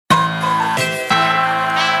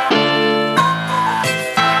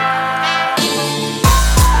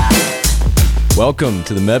Welcome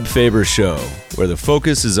to the Meb Faber Show, where the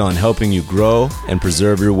focus is on helping you grow and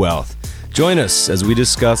preserve your wealth. Join us as we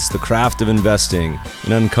discuss the craft of investing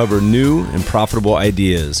and uncover new and profitable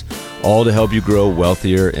ideas, all to help you grow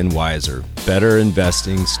wealthier and wiser. Better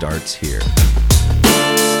investing starts here.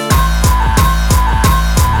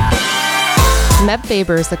 Meb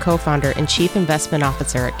Faber is the co-founder and chief investment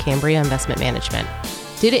officer at Cambria Investment Management.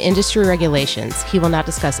 Due to industry regulations, he will not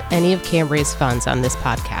discuss any of Cambria's funds on this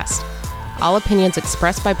podcast. All opinions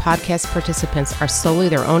expressed by podcast participants are solely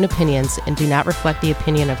their own opinions and do not reflect the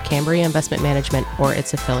opinion of Cambria Investment Management or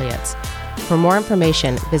its affiliates. For more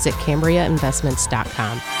information, visit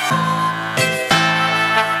CambriaInvestments.com.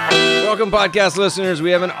 Welcome, podcast listeners. We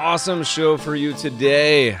have an awesome show for you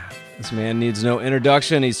today. This man needs no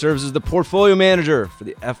introduction. He serves as the portfolio manager for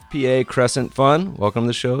the FPA Crescent Fund. Welcome to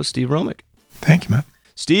the show, Steve Romick. Thank you, man.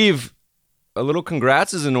 Steve, a little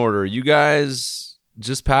congrats is in order. You guys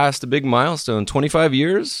just passed a big milestone, 25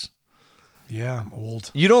 years? Yeah, I'm old.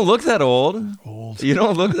 You don't look that old. Old. You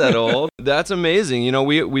don't look that old. That's amazing. You know,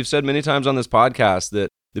 we've said many times on this podcast that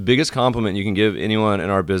the biggest compliment you can give anyone in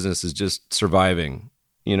our business is just surviving,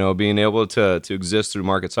 you know, being able to exist through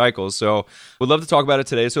market cycles. So we'd love to talk about it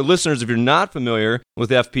today. So listeners, if you're not familiar with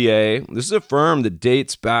FPA, this is a firm that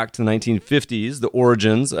dates back to the 1950s, the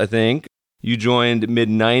origins, I think. You joined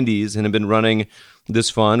mid-90s and have been running this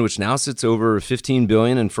fund, which now sits over $15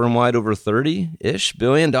 billion and firm-wide over $30-ish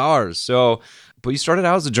billion. So, but you started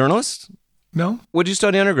out as a journalist? No. What did you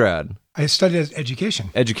study undergrad? I studied education.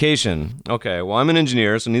 Education. Okay. Well, I'm an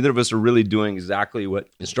engineer, so neither of us are really doing exactly what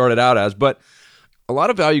you started out as. But a lot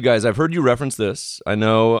of value, guys, I've heard you reference this. I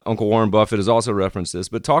know Uncle Warren Buffett has also referenced this.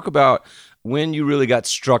 But talk about when you really got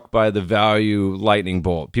struck by the value lightning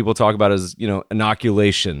bolt. People talk about it as, you know,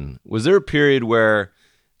 inoculation. Was there a period where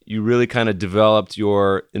you really kind of developed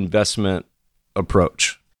your investment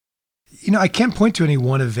approach? You know, I can't point to any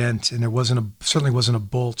one event, and there certainly wasn't a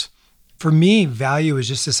bolt. For me, value is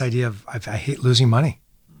just this idea of I hate losing money.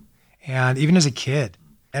 And even as a kid,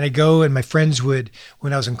 and I'd go, and my friends would,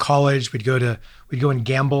 when I was in college, we'd go and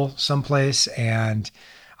gamble someplace, and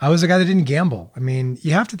I was the guy that didn't gamble. I mean,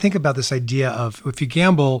 you have to think about this idea of if you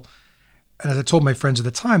gamble, and as I told my friends at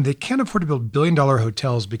the time, they can't afford to build billion-dollar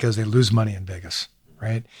hotels because they lose money in Vegas,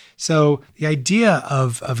 right? So the idea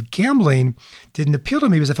of gambling didn't appeal to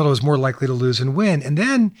me because I felt I was more likely to lose and win. And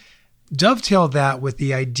then dovetail that with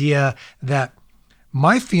the idea that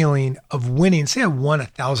my feeling of winning, say I won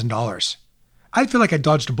 $1,000, I'd feel like I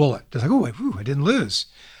dodged a bullet. It's like, oh, I didn't lose.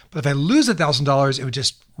 But if I lose $1,000, it would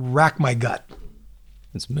just rack my gut.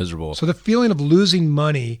 It's miserable. So the feeling of losing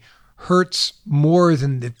money hurts more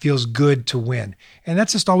than it feels good to win. And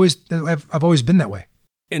that's just I've always been that way.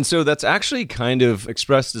 And so that's actually kind of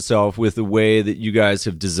expressed itself with the way that you guys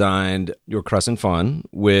have designed your Crescent Fund,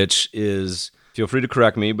 which is, feel free to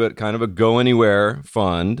correct me, but kind of a go-anywhere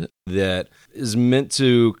fund that is meant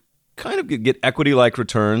to kind of get equity-like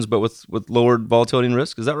returns, but with lowered volatility and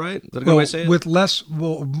risk. Is that right? Is that a good way to say it? With less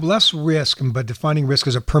risk, but defining risk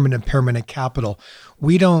as a permanent capital.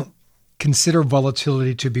 We don't consider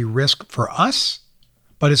volatility to be risk for us,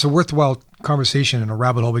 but it's a worthwhile conversation and a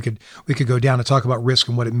rabbit hole we could go down to talk about risk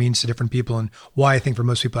and what it means to different people and why I think for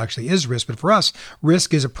most people actually is risk. But for us,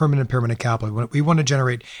 risk is a permanent capital. We want to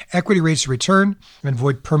generate equity rates of return and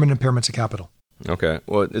avoid permanent impairments of capital. Okay.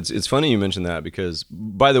 Well, it's funny you mentioned that because,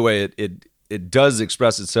 by the way, it does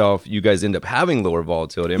express itself. You guys end up having lower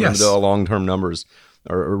volatility. I mean, the long-term numbers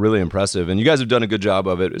are really impressive, and you guys have done a good job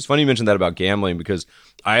of it. It's funny you mentioned that about gambling because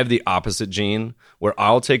I have the opposite gene where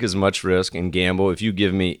I'll take as much risk and gamble if you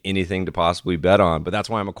give me anything to possibly bet on, but that's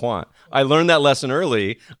why I'm a quant. I learned that lesson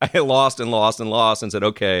early. I lost and said,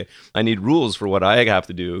 okay, I need rules for what I have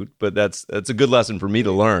to do, but that's a good lesson for me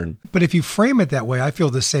to learn. But if you frame it that way, I feel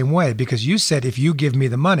the same way because you said if you give me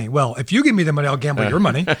the money. Well, if you give me the money, I'll gamble your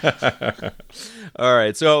money. All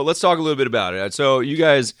right, so let's talk a little bit about it. So you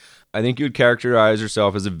guys, I think you would characterize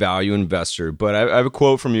yourself as a value investor, but I have a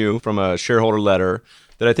quote from you from a shareholder letter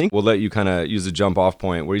that I think will let you kind of use a jump off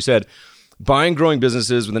point where you said, buying growing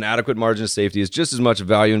businesses with an adequate margin of safety is just as much a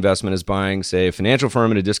value investment as buying, say, a financial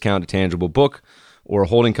firm at a discount to tangible book or a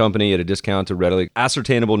holding company at a discount to readily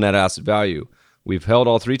ascertainable net asset value. We've held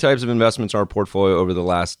all three types of investments in our portfolio over the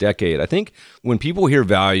last decade. I think when people hear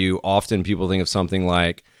value, often people think of something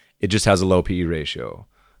like it just has a low PE ratio.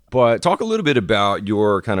 But talk a little bit about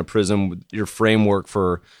your kind of prism, your framework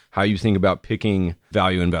for how you think about picking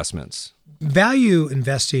value investments. Value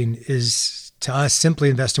investing is, to us, simply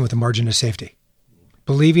investing with a margin of safety.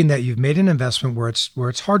 Believing that you've made an investment where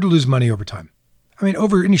it's hard to lose money over time. I mean,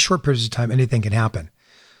 over any short periods of time, anything can happen.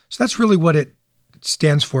 So that's really what it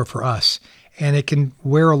stands for us. And it can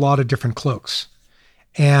wear a lot of different cloaks.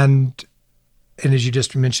 And as you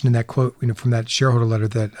just mentioned in that quote, from that shareholder letter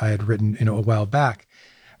that I had written, a while back,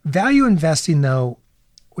 value investing, though,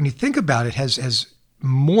 when you think about it, has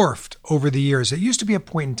morphed over the years. It used to be a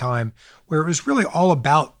point in time where it was really all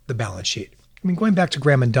about the balance sheet. I mean, going back to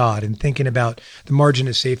Graham and Dodd and thinking about the margin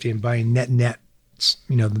of safety and buying nets,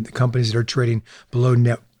 the companies that are trading below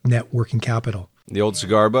net working capital. The old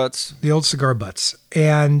cigar butts? The old cigar butts.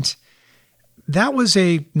 And that was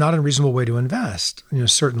a not unreasonable way to invest,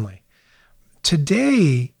 certainly.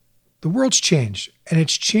 Today, the world's changed, and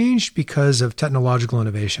it's changed because of technological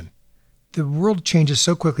innovation. The world changes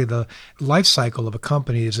so quickly. The life cycle of a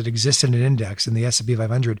company as it exists in an index in the S&P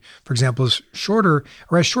 500, for example, is shorter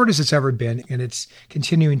or as short as it's ever been, and it's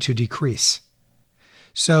continuing to decrease.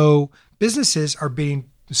 So businesses are being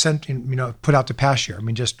sent, put out to pasture.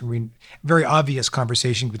 Very obvious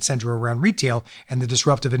conversation could center around retail and the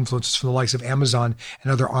disruptive influences from the likes of Amazon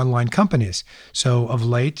and other online companies. So of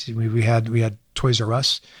late, we had Toys R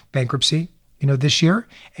Us bankruptcy, this year,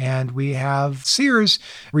 and we have Sears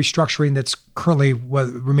restructuring that's currently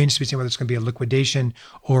remains to be seen whether it's going to be a liquidation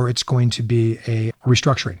or it's going to be a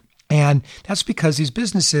restructuring. And that's because these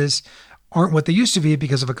businesses aren't what they used to be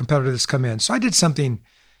because of a competitor that's come in. So I did something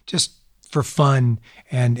just for fun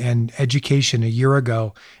and education a year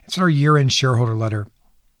ago. It's our year-end shareholder letter.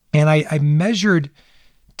 And I measured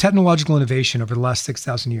technological innovation over the last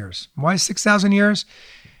 6,000 years. Why 6,000 years?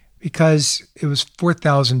 Because it was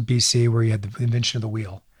 4,000 BC where you had the invention of the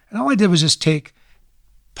wheel. And all I did was just take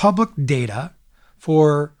public data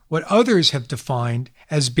for what others have defined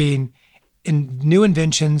as being new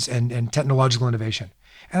inventions and technological innovation.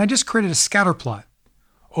 And I just created a scatter plot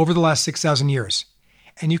over the last 6,000 years.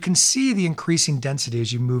 And you can see the increasing density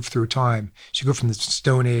as you move through time. As you go from the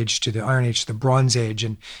Stone Age to the Iron Age to the Bronze Age.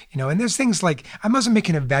 And, and there's things like, I wasn't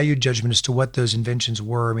making a value judgment as to what those inventions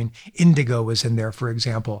were. I mean, indigo was in there, for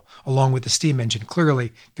example, along with the steam engine,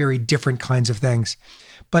 clearly very different kinds of things.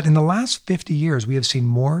 But in the last 50 years, we have seen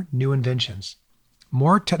more new inventions,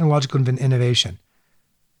 more technological innovation,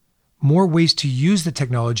 more ways to use the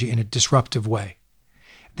technology in a disruptive way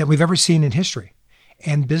than we've ever seen in history.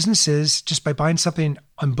 And businesses, just by buying something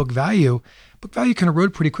on book value can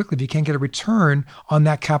erode pretty quickly if you can't get a return on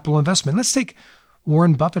that capital investment. Let's take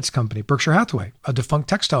Warren Buffett's company, Berkshire Hathaway, a defunct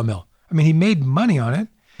textile mill. I mean, he made money on it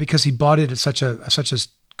because he bought it at such a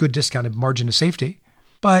good discounted margin of safety,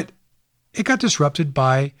 but it got disrupted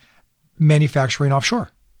by manufacturing offshore.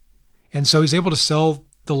 And so he's able to sell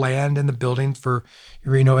the land and the building for,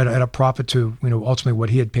 at a profit to, ultimately what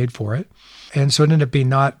he had paid for it. And so it ended up being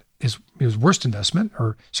not his worst investment,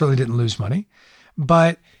 or certainly didn't lose money,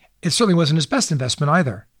 but it certainly wasn't his best investment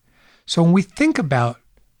either. So when we think about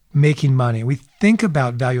making money, we think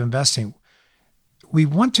about value investing, we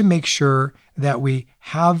want to make sure that we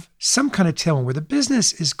have some kind of tailwind where the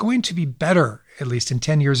business is going to be better, at least in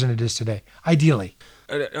 10 years than it is today, ideally.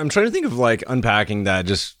 I'm trying to think of unpacking that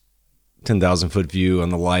just 10,000 foot view on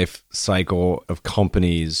the life cycle of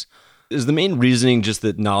companies. Is the main reasoning just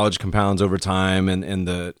that knowledge compounds over time and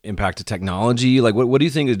the impact of technology? What do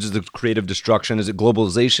you think is just the creative destruction? Is it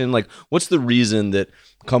globalization? What's the reason that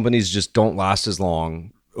companies just don't last as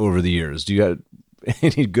long over the years? Do you have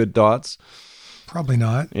any good thoughts? Probably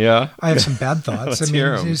not. Yeah. I have some bad thoughts. Let's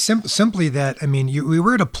hear 'em. It's simply that, we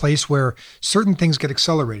were at a place where certain things get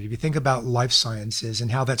accelerated. If you think about life sciences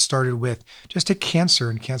and how that started with just a cancer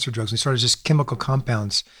and cancer drugs, we started just chemical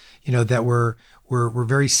compounds, that were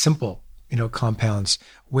very simple, compounds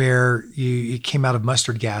where you came out of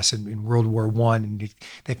mustard gas in World War I, and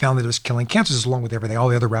they found that it was killing cancers along with everything, all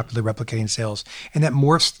the other rapidly replicating cells. And that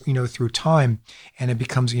morphs, through time, and it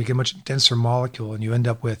becomes, you get a much denser molecule, and you end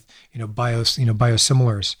up with,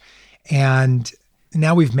 biosimilars. And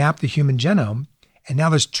now we've mapped the human genome, and now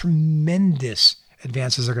there's tremendous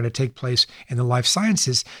advances are going to take place in the life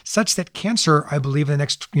sciences, such that cancer, I believe, in the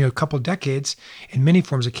next couple of decades, in many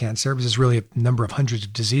forms of cancer, because there's really a number of hundreds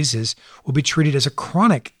of diseases, will be treated as a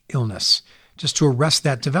chronic illness, just to arrest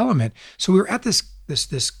that development. So we're at this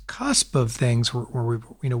cusp of things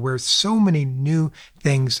where so many new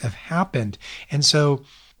things have happened, and so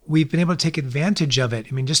we've been able to take advantage of it.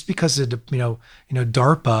 Just because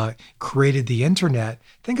DARPA created the internet,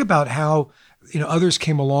 think about how others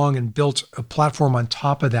came along and built a platform on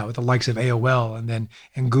top of that with the likes of AOL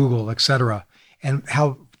and Google, et cetera, and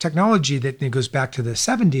how technology that goes back to the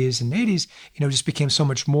 70s and 80s, just became so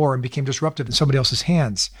much more and became disruptive in somebody else's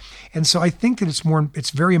hands. And so I think that it's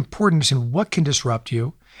very important to understand what can disrupt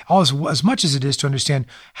you, as much as it is to understand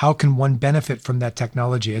how can one benefit from that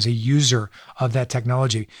technology as a user of that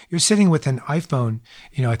technology. You're sitting with an iPhone,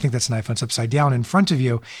 I think that's an iPhone, it's upside down in front of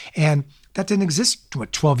you, and that didn't exist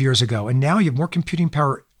 12 years ago. And now you have more computing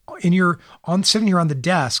power sitting here on the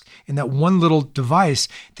desk in that one little device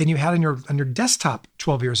than you had on your desktop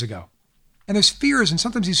 12 years ago. And there's fears, and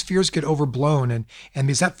sometimes these fears get overblown, and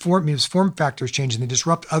these form factors change and they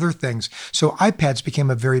disrupt other things. So iPads became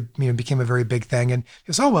a very big thing, and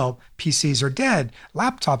it's PCs are dead,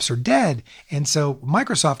 laptops are dead, and so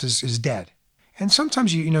Microsoft is dead. And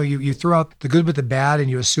sometimes you throw out the good with the bad and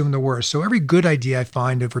you assume the worst. So every good idea I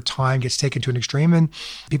find over time gets taken to an extreme and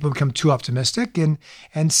people become too optimistic. And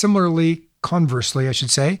similarly, conversely, I should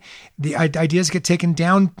say, the ideas get taken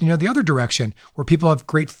down, the other direction where people have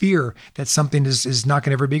great fear that something is not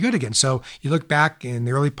going to ever be good again. So you look back in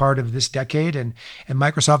the early part of this decade and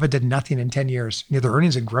Microsoft had did nothing in 10 years. Their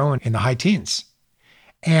earnings had grown in the high teens.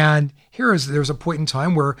 And there's a point in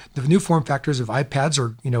time where the new form factors of iPads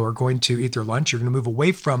are going to eat their lunch. You're going to move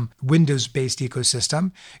away from Windows-based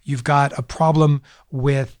ecosystem. You've got a problem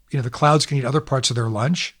with, the clouds can eat other parts of their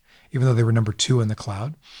lunch, even though they were number 2 in the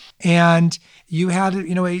cloud. And you had, a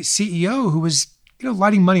CEO who was,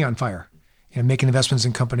 lighting money on fire, making investments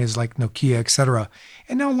in companies like Nokia, et cetera.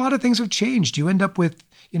 And now a lot of things have changed. You end up with,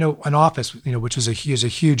 an Office, which was a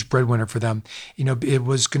huge breadwinner for them. It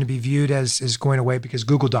was going to be viewed as going away because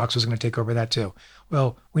Google Docs was going to take over that too.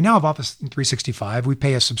 Well, we now have Office 365. We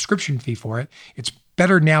pay a subscription fee for it. It's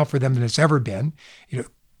better now for them than it's ever been.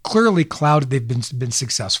 Clearly cloud, they've been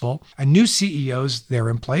successful. A new CEOs there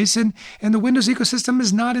in place, and the Windows ecosystem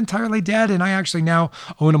is not entirely dead. And I actually now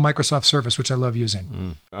own a Microsoft Surface, which I love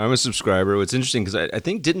using. I'm a subscriber. It's interesting because I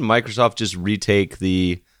think didn't Microsoft just retake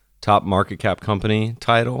the top market cap company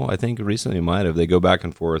title? I think recently might have. They go back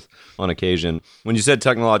and forth on occasion. When you said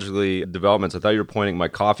technologically developments, I thought you were pointing my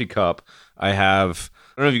coffee cup. I don't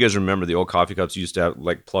know if you guys remember the old coffee cups you used to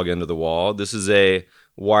have plug into the wall. This is a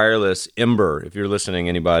wireless Ember. If you're listening,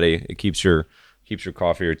 anybody, it keeps your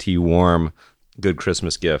coffee or tea warm. Good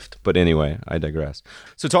Christmas gift. But anyway, I digress.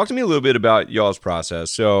 So talk to me a little bit about y'all's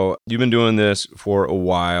process. So you've been doing this for a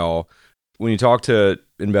while. When you talk to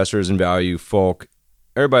investors and value folk,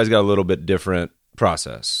 everybody's got a little bit different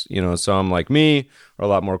process. Some like me are a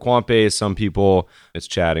lot more quant-based. Some people, it's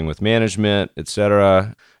chatting with management,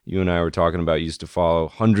 etc. You and I were talking about you used to follow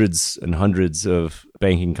hundreds and hundreds of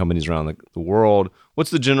banking companies around the world. What's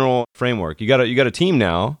the general framework? You got a team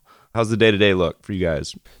now. How's the day-to-day look for you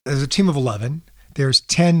guys? There's a team of 11. There's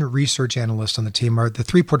 10 research analysts on the team. The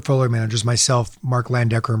 3 portfolio managers, myself, Mark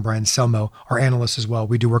Landecker, and Brian Selmo, are analysts as well.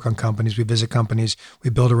 We do work on companies. We visit companies. We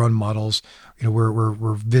build our own models.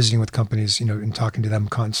 We're visiting with companies, and talking to them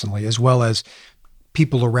constantly, as well as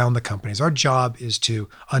people around the companies. Our job is to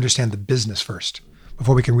understand the business first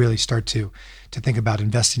before we can really start to think about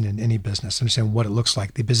investing in any business, understand what it looks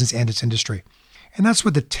like, the business and its industry. And that's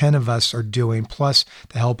what the 10 of us are doing, plus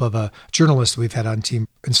the help of a journalist that we've had on team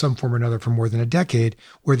in some form or another for more than a decade,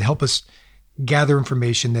 where they help us gather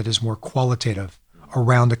information that is more qualitative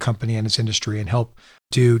around the company and its industry and help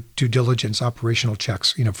do due diligence, operational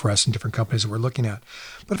checks, for us in different companies that we're looking at.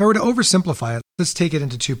 But if I were to oversimplify it, let's take it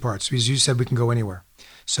into 2 parts. Because you said we can go anywhere.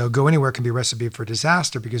 So go anywhere can be a recipe for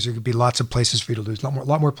disaster because there could be lots of places for you to lose, a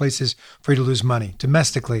lot more places for you to lose money,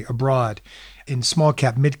 domestically, abroad, in small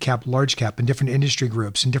cap, mid cap, large cap, in different industry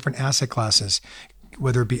groups, in different asset classes,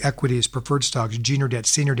 whether it be equities, preferred stocks, junior debt,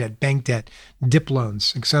 senior debt, bank debt, DIP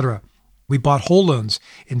loans, et cetera. We bought whole loans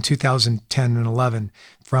in 2010 and 11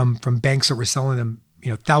 from banks that were selling them,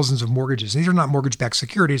 thousands of mortgages. These are not mortgage-backed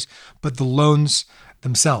securities, but the loans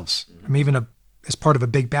themselves. Even as part of a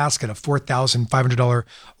big basket, a $4,500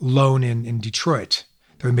 loan in Detroit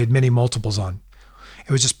that we made many multiples on.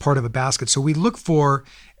 It was just part of a basket. So we look for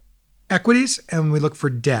equities and we look for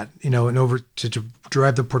debt, and over to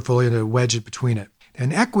drive the portfolio to wedge it between it.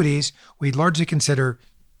 And equities, we largely consider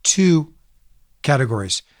 2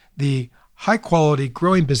 categories. The high quality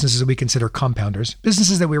growing businesses that we consider compounders,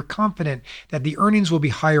 businesses that we're confident that the earnings will be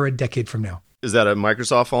higher a decade from now. Is that a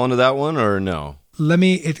Microsoft fall into that one or no?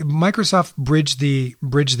 Microsoft bridge the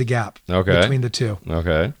gap between the 2.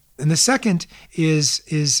 Okay. And the second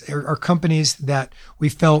are companies that we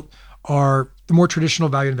felt are the more traditional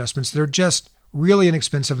value investments that are just really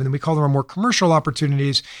inexpensive. And then we call them our more commercial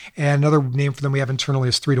opportunities. And another name for them we have internally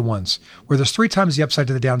is 3-to-1s, where there's 3 times the upside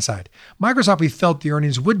to the downside. Microsoft, we felt the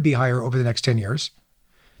earnings would be higher over the next 10 years.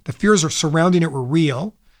 The fears surrounding it were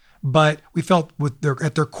real, but we felt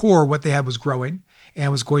at their core, what they had was growing.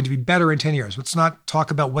 and was going to be better in 10 years. Let's not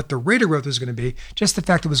talk about what the rate of growth was going to be, just the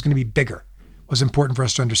fact that it was going to be bigger was important for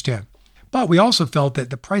us to understand. But we also felt that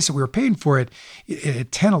the price that we were paying for it,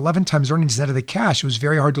 at 10, 11 times earnings net of the cash, it was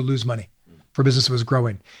very hard to lose money for a business that was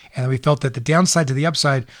growing. And we felt that the downside to the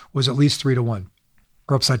upside was at least 3-1,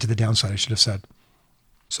 or upside to the downside, I should have said.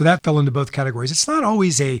 So that fell into both categories. It's not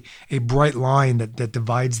always a bright line that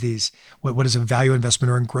divides these. What is a value investment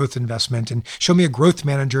or a growth investment? And show me a growth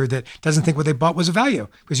manager that doesn't think what they bought was a value.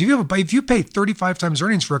 Because if you pay 35 times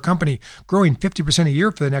earnings for a company growing 50% a year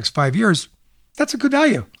for the next 5 years, that's a good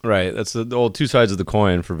value. Right. That's the old two sides of the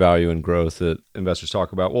coin for value and growth that investors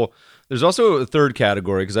talk about. Well, there's also a third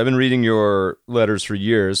category, because I've been reading your letters for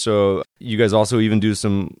years. So you guys also even do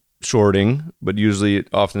some shorting, but usually it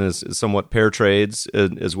often is somewhat pair trades,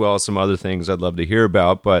 as well as some other things I'd love to hear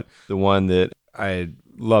about. But the one that I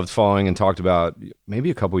loved following and talked about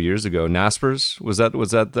maybe a couple years ago, Naspers,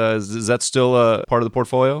 is that still a part of the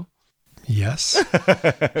portfolio? Yes,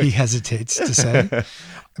 he hesitates to say.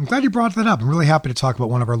 I'm glad you brought that up. I'm really happy to talk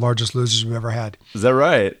about one of our largest losers we've ever had. Is that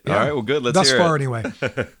right? Yeah. All right, well, good. Let's hear it. Thus far, anyway.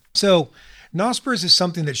 So Naspers is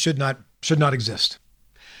something that should not exist.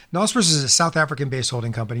 Naspers is a South African-based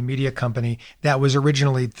holding company, media company, that was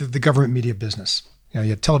originally the government media business. You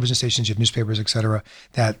had television stations, you had newspapers, et cetera,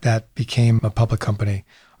 that became a public company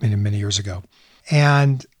many years ago.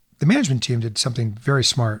 And the management team did something very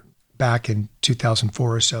smart back in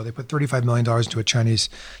 2004 or so. They put $35 million into a Chinese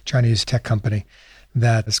tech company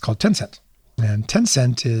that is called Tencent. And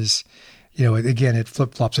Tencent is, again, it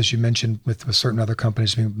flip-flops, as you mentioned, with certain other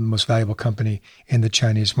companies being the most valuable company in the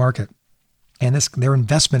Chinese market. And their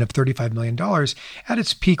investment of $35 million at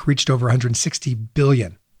its peak reached over $160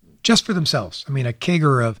 billion just for themselves. A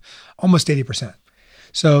CAGR of almost 80%.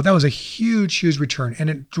 So that was a huge, huge return, and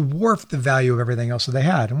it dwarfed the value of everything else that they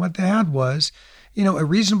had. And what they had was, a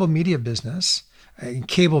reasonable media business, a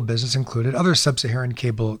cable business included, other sub-Saharan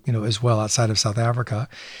cable, as well outside of South Africa,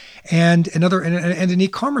 and an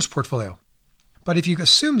e-commerce portfolio. But if you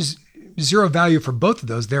assume zero value for both of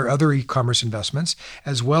those, their other e-commerce investments,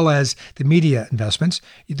 as well as the media investments,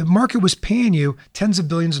 the market was paying you tens of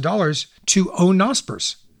billions of dollars to own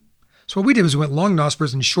Naspers. So what we did was we went long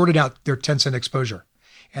Naspers and shorted out their Tencent exposure.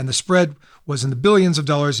 And the spread was in the billions of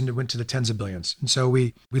dollars and it went to the tens of billions. And so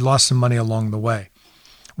we lost some money along the way.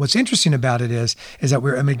 What's interesting about it is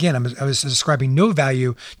that I was describing no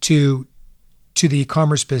value to the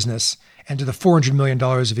e-commerce business and to the $400 million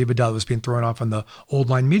of EBITDA that was being thrown off on the old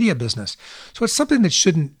line media business. So it's something that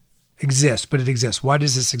shouldn't exist, but it exists. Why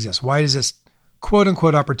does this exist? Why does this quote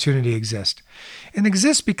unquote opportunity exist? It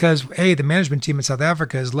exists because the management team in South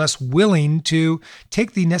Africa is less willing to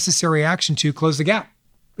take the necessary action to close the gap.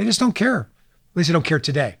 They just don't care. At least they don't care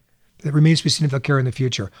today. It remains to be seen if they'll care in the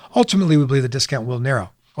future. Ultimately, we believe the discount will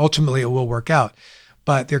narrow. Ultimately, it will work out.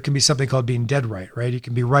 But there can be something called being dead right? You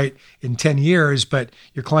can be right in 10 years, but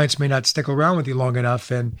your clients may not stick around with you long enough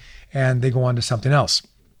and they go on to something else.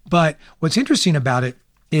 But what's interesting about it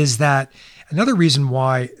is that another reason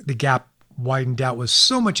why the gap widened out was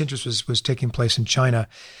so much interest was taking place in China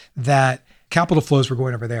that capital flows were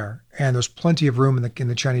going over there. And there's plenty of room in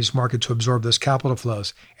the Chinese market to absorb those capital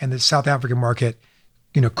flows. And the South African market,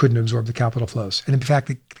 couldn't absorb the capital flows. And in fact,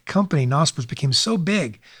 the company, Naspers, became so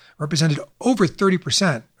big, represented over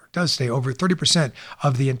 30%, or does stay over 30%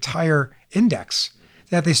 of the entire index,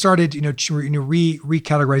 that they started,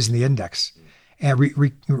 recategorizing the index.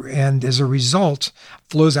 And as a result,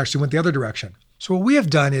 flows actually went the other direction. So what we have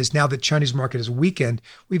done is, now that Chinese market is weakened,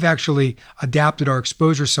 we've actually adapted our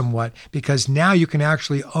exposure somewhat, because now you can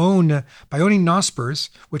actually own, by owning Naspers,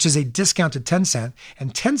 which is a discount to Tencent,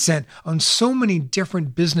 and Tencent owns so many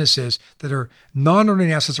different businesses that are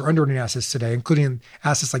non-earning assets or under-earning assets today, including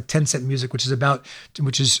assets like Tencent Music, which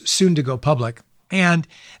is soon to go public, and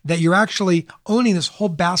that you're actually owning this whole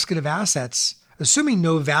basket of assets, assuming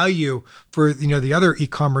no value for the other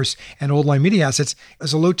e-commerce and old line media assets,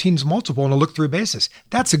 as a low teens multiple on a look-through basis.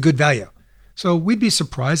 That's a good value. So we'd be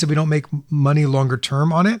surprised if we don't make money longer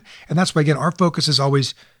term on it. And that's why, again, our focus is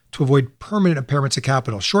always to avoid permanent impairments of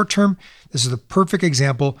capital. Short term, this is the perfect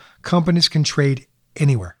example. Companies can trade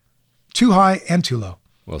anywhere, too high and too low.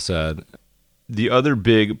 Well said. The other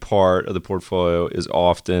big part of the portfolio is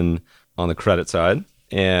often on the credit side.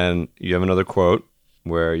 And you have another quote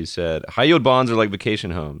where you said, high yield bonds are like vacation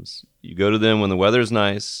homes. You go to them when the weather is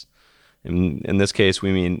nice. In this case,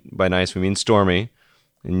 we mean stormy.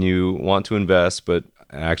 And you want to invest, but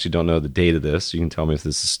I actually don't know the date of this. So you can tell me if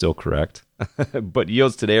this is still correct. But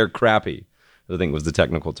yields today are crappy, I think was the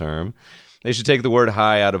technical term. they should take the word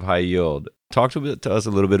high out of high yield. Talk to us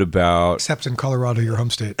a little bit about... Except in Colorado, your home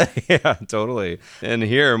state. Yeah, totally. And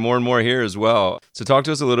here, more and more here as well. So talk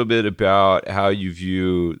to us a little bit about how you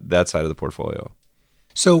view that side of the portfolio.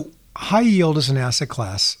 So high yield as an asset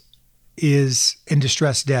class is, in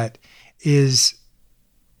distressed debt, is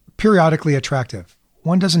periodically attractive.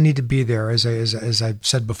 One doesn't need to be there, as I've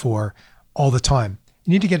said before, all the time.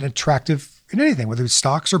 You need to get an attractive, in anything, whether it's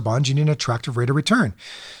stocks or bonds, you need an attractive rate of return.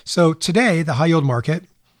 So today, the high yield market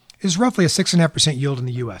is roughly a 6.5% yield in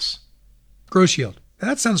the U.S. Gross yield. And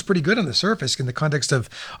that sounds pretty good on the surface in the context of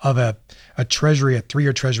a treasury, a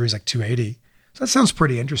 3-year treasury is like 280. So that sounds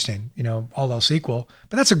pretty interesting, all else equal.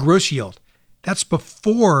 But that's a gross yield. That's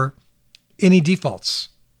before any defaults,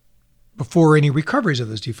 before any recoveries of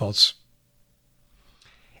those defaults.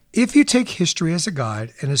 If you take history as a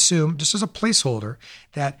guide and assume, just as a placeholder,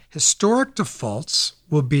 that historic defaults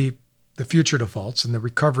will be the future defaults and the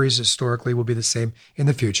recoveries historically will be the same in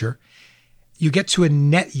the future, you get to a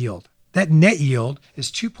net yield. That net yield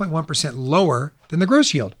is 2.1% lower than the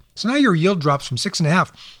gross yield. So now your yield drops from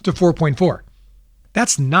 6.5 to 4.4.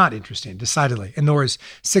 That's not interesting, decidedly. And nor is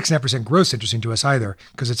 6.5% gross interesting to us either,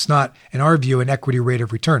 because it's not, in our view, an equity rate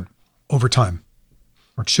of return over time.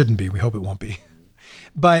 Or it shouldn't be. We hope it won't be.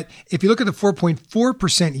 But if you look at the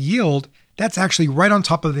 4.4% yield, that's actually right on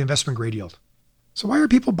top of the investment grade yield. So why are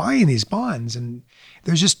people buying these bonds? And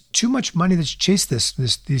there's just too much money that's chased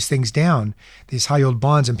these things down, these high yield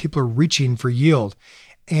bonds, and people are reaching for yield.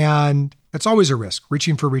 And that's always a risk,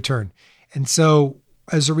 reaching for return. And so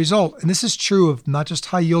as a result, and this is true of not just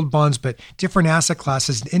high yield bonds, but different asset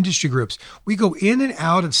classes and industry groups, we go in and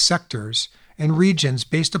out of sectors and regions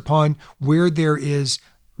based upon where there is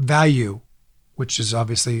value, which is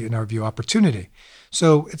obviously, in our view, opportunity.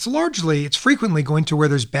 So it's frequently going to where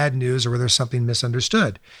there's bad news or where there's something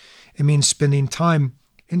misunderstood. It means spending time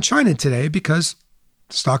in China today because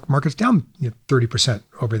the stock market's down 30%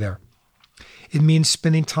 over there. It means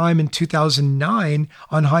spending time in 2009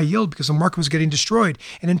 on high yield because the market was getting destroyed.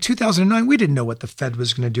 And in 2009, we didn't know what the Fed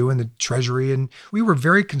was going to do in the Treasury. And we were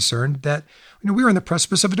very concerned that we were on the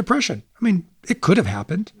precipice of a depression. I mean, it could have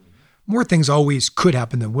happened. More things always could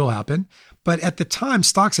happen than will happen. But at the time,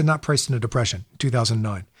 stocks had not priced in a depression in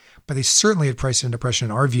 2009. But they certainly had priced in a depression,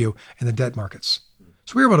 in our view, in the debt markets.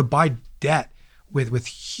 So we were able to buy debt with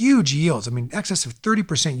huge yields. I mean, excess of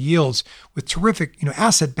 30% yields with terrific,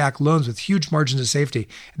 asset-backed loans with huge margins of safety.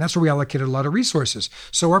 And that's where we allocated a lot of resources.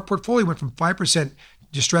 So our portfolio went from 5%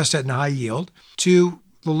 distressed debt and high yield to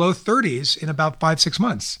the low 30s in about 5-6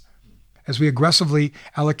 months as we aggressively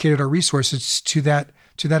allocated our resources to that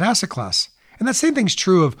asset class. And that same thing's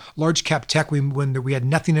true of large cap tech. When we had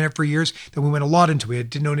nothing in it for years, then we went a lot into it. We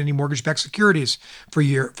didn't own any mortgage-backed securities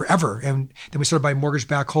forever. And then we started buying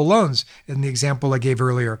mortgage-backed whole loans in the example I gave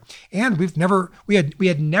earlier. And we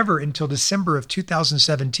had never until December of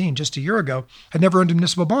 2017, just a year ago, had never owned a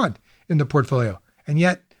municipal bond in the portfolio. And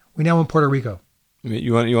yet we now own Puerto Rico.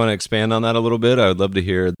 You want to expand on that a little bit? I would love to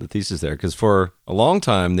hear the thesis there, because for a long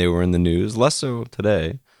time they were in the news, less so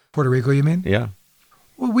today. Puerto Rico, you mean? Yeah.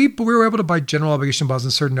 Well, we were able to buy general obligation bonds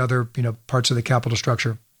and certain other, parts of the capital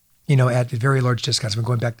structure, at very large discounts. We're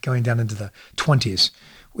going down into the 20s.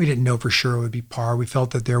 We didn't know for sure it would be par. We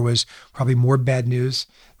felt that there was probably more bad news,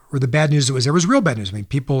 or the bad news there was real bad news. I mean,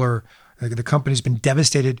 the company's been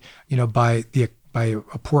devastated, by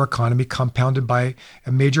a poor economy compounded by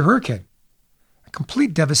a major hurricane, a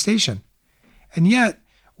complete devastation. And yet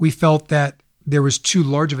we felt that there was too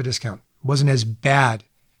large of a discount. It wasn't as bad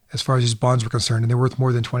as far as these bonds were concerned, and they're worth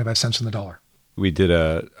more than 25 cents on the dollar. We did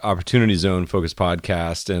a Opportunity Zone focused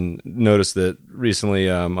podcast and noticed that recently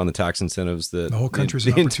on the tax incentives that the whole country's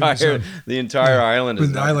the entire island is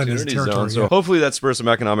an Opportunity Zone. So hopefully that spurs some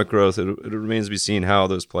economic growth. It remains to be seen how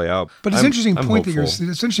those play out. But it's an interesting point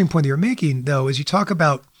that you're making, though, is you talk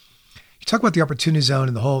about the Opportunity Zone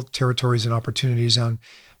and the whole territory is an Opportunity Zone,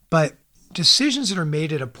 but decisions that are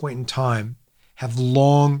made at a point in time have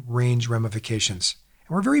long range ramifications.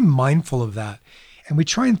 We're very mindful of that. And we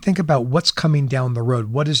try and think about what's coming down the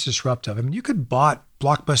road. What is disruptive? I mean, you could bought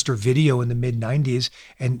Blockbuster Video in the mid-90s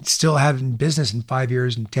and still have it in business in 5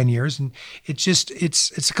 years and 10 years. And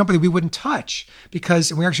it's a company we wouldn't touch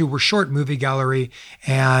because we actually were short Movie Gallery,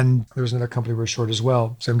 and there was another company we were short as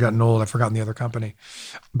well. So I've gotten old. I've forgotten the other company.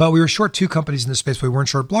 But we were short 2 companies in the space, but we weren't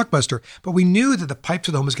short Blockbuster. But we knew that the pipe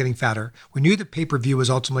to the home was getting fatter. We knew that pay-per-view was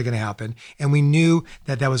ultimately going to happen. And we knew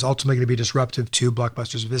that was ultimately going to be disruptive to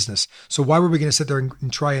Blockbuster's business. So why were we going to sit there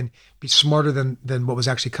and try and be smarter than what was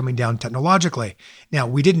actually coming down technologically? Now,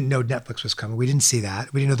 we didn't know Netflix was coming. We didn't see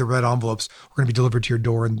that. We didn't know the red envelopes were going to be delivered to your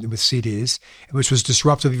door with CDs, which was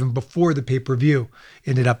disruptive even before the pay-per-view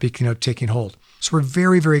ended up taking hold. So we're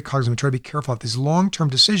very, very cognizant. We try to be careful that these long-term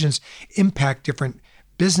decisions impact different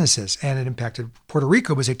businesses. And it impacted Puerto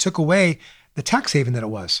Rico because they took away the tax haven that it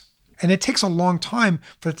was. And it takes a long time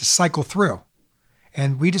for it to cycle through.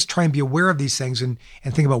 And we just try and be aware of these things and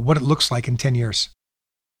think about what it looks like in 10 years.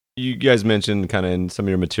 You guys mentioned kind of in some of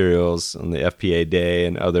your materials on the FPA day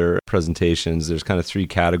and other presentations, there's kind of three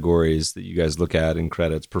categories that you guys look at in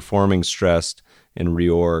credits: performing, stressed, and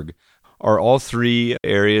reorg. Are all three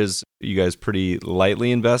areas you guys pretty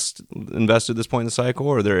lightly invested at this point in the cycle,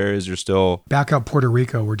 or are there areas you're still... Back out Puerto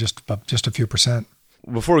Rico, we're just a few percent.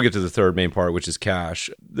 Before we get to the third main part, which is cash,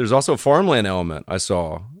 there's also a farmland element I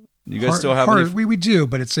saw. You guys still have any... We do,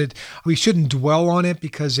 but we shouldn't dwell on it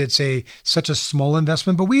because it's such a small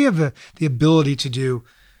investment. But we have the ability to do...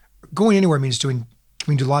 Going anywhere means we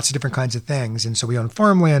can do lots of different kinds of things. And so we own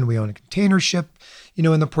farmland, we own a container ship,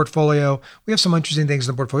 in the portfolio. We have some interesting things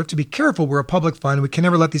in the portfolio. We have to be careful. We're a public fund. We can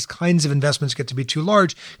never let these kinds of investments get to be too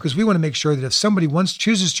large because we want to make sure that if somebody once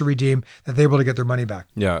chooses to redeem, that they're able to get their money back.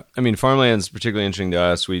 Yeah. I mean, farmland's particularly interesting to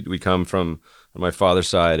us. We come from, on my father's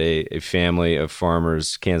side, a family of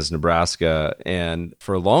farmers, Kansas, Nebraska. And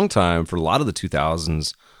for a long time, for a lot of the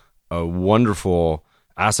 2000s, a wonderful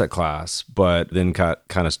asset class, but then got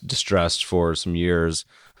kind of distressed for some years.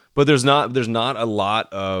 But there's not a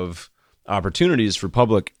lot of opportunities for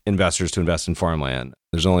public investors to invest in farmland.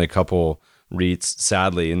 There's only a couple REITs,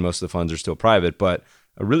 sadly, and most of the funds are still private, but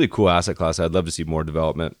a really cool asset class. I'd love to see more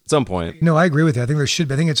development at some point. No, I agree with you. I think there should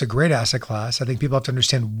be. I think it's a great asset class. I think people have to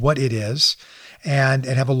understand what it is and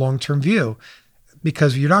have a long-term view,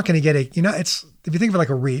 because you're not going to get if you think of it like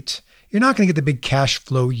a REIT, you're not going to get the big cash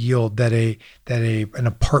flow yield that an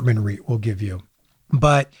apartment REIT will give you.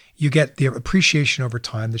 But you get the appreciation over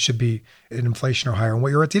time that should be in inflation or higher. And what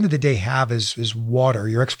you're at the end of the day have is water.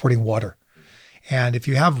 You're exporting water. And if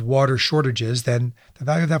you have water shortages, then the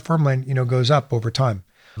value of that farmland, goes up over time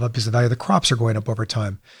because the value of the crops are going up over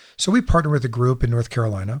time. So we partner with a group in North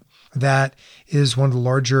Carolina that is one of the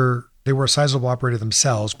larger. They were a sizable operator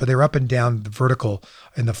themselves, but they were up and down the vertical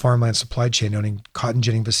in the farmland supply chain, owning cotton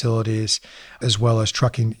ginning facilities, as well as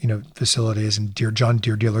trucking, facilities and John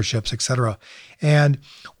Deere dealerships, et cetera. And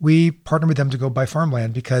we partnered with them to go buy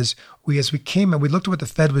farmland because as we came and we looked at what the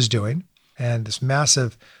Fed was doing and this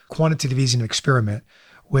massive quantitative easing experiment,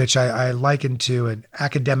 which I liken to an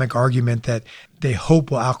academic argument that they hope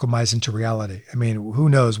will alchemize into reality. I mean, who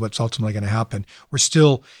knows what's ultimately going to happen? We're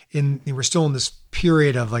still in this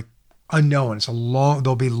period of unknown.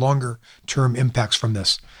 There'll be longer term impacts from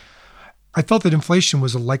this. I felt that inflation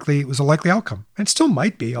was a likely outcome, and still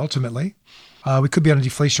might be ultimately. We could be on a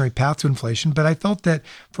deflationary path to inflation, but I felt that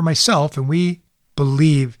for myself, and we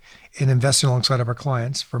believe in investing alongside of our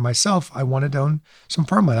clients. For myself, I wanted to own some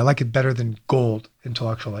farmland. I like it better than gold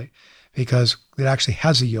intellectually because it actually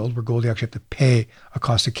has a yield, where gold you actually have to pay a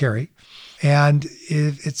cost to carry, and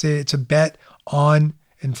it's a bet on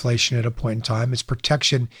inflation at a point in time. It's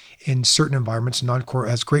protection in certain environments,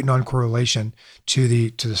 has great non-correlation to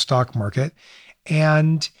the stock market,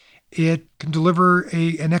 and it can deliver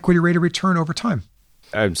an equity rate of return over time.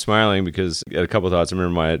 I'm smiling because I had a couple of thoughts. I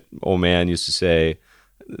remember my old man used to say,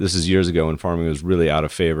 this is years ago when farming was really out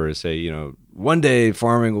of favor, to say, one day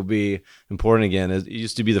farming will be important again. It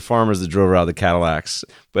used to be the farmers that drove around the Cadillacs.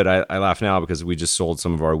 But I laugh now because we just sold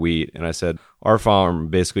some of our wheat. And I said, our farm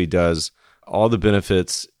basically does all the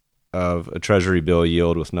benefits of a treasury bill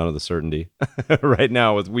yield with none of the certainty. Right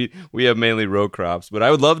now with wheat, we have mainly row crops, but I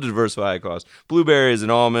would love to diversify across blueberries and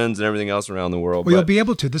almonds and everything else around the world. Well, you'll be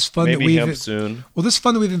able to. This fund soon. Well, this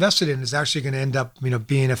fund that we've invested in is actually going to end up,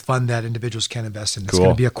 being a fund that individuals can invest in. It's Cool.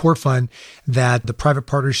 going to be a core fund that the private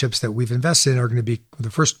partnerships that we've invested in are going to be, the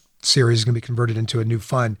first series is going to be converted into a new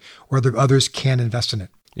fund where the others can invest in it.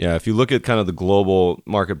 Yeah, if you look at kind of the global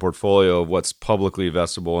market portfolio of what's publicly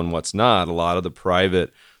investable and what's not, a lot of the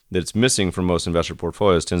private that's missing from most investor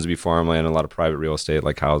portfolios tends to be farmland and a lot of private real estate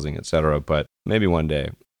like housing, et cetera, but maybe one day.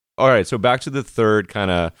 All right, so back to the third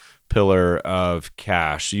kind of pillar of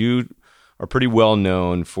cash. You are pretty well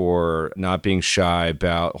known for not being shy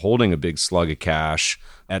about holding a big slug of cash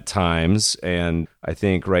at times, and I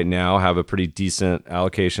think right now have a pretty decent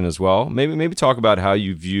allocation as well. Maybe talk about how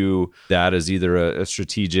you view that as either a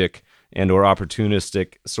strategic and or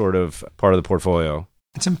opportunistic sort of part of the portfolio.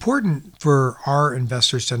 It's important for our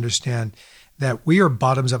investors to understand that we are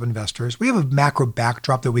bottoms-up investors. We have a macro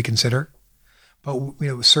backdrop that we consider, but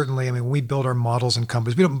certainly, when we build our models and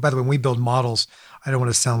companies, by the way, when we build models, I don't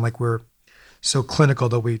want to sound like we're so clinical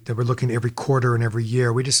that we're looking every quarter and every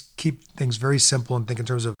year. We just keep things very simple and think in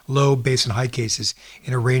terms of low, base, and high cases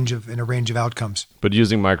in a range of outcomes. But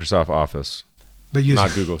using Microsoft Office. But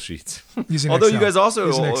not Google Sheets. Using Although Excel. you guys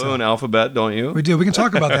also own Alphabet, don't you? We do. We can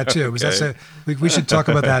talk about that too. Okay. We should talk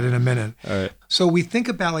about that in a minute. All right. So we think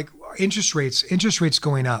about like interest rates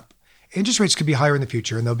going up. Interest rates could be higher in the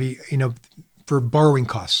future, and they'll be, for borrowing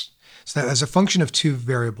costs. So that as a function of two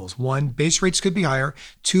variables. One, base rates could be higher.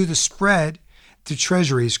 Two, the spread to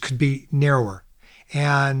treasuries could be narrower.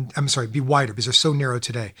 Be wider because they're so narrow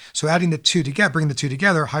today. So bringing the two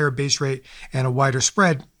together, higher base rate and a wider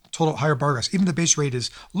spread, total higher borrowing costs. Even if the base rate is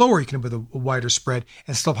lower, you can have with a wider spread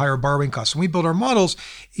and still have higher borrowing costs. When we build our models,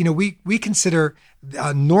 we consider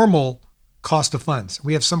a normal cost of funds.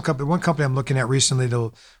 We have one company I'm looking at recently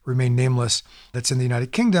that'll remain nameless that's in the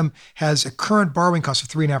United Kingdom has a current borrowing cost of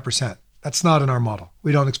 3.5%. That's not in our model.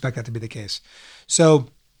 We don't expect that to be the case. So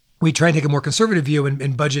we try and take a more conservative view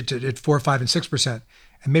and budget at 4, 5, and 6%.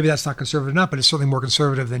 And maybe that's not conservative enough, but it's certainly more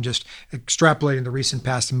conservative than just extrapolating the recent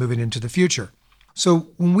past and moving into the future.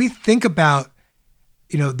 So when we think about,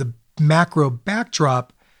 the macro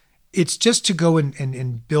backdrop, it's just to go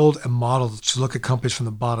and build a model to look at companies from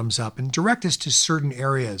the bottoms up and direct us to certain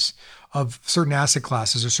areas of certain asset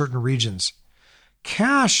classes or certain regions.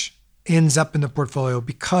 Cash ends up in the portfolio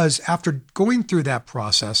because after going through that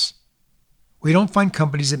process, we don't find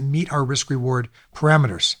companies that meet our risk-reward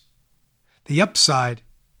parameters. The upside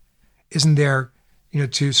isn't there,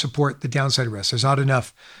 to support the downside risk. There's not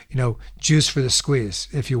enough, juice for the squeeze,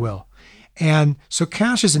 if you will. And so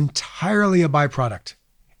cash is entirely a byproduct.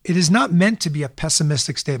 It is not meant to be a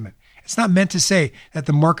pessimistic statement. It's not meant to say that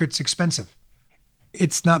the market's expensive.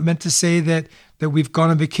 It's not meant to say that we've gone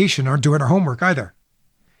on vacation or doing our homework either.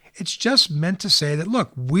 It's just meant to say that,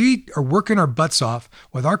 look, we are working our butts off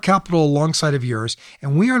with our capital alongside of yours,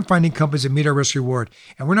 and we aren't finding companies that meet our risk reward.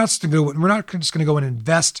 And we're not just going to go and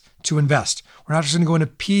invest to invest. We're not just going to go and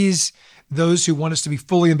appease those who want us to be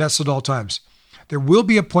fully invested at all times. There will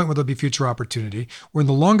be a point where there'll be future opportunity. We're in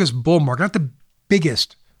the longest bull market, not the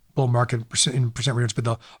biggest bull market in percent returns, but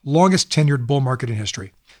the longest tenured bull market in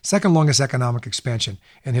history. Second longest economic expansion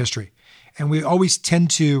in history. And we always tend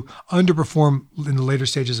to underperform in the later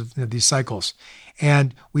stages of these cycles.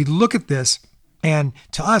 And we look at this, and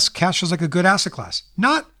to us, cash feels like a good asset class.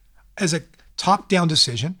 Not as a top-down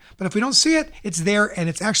decision, but if we don't see it, it's there, and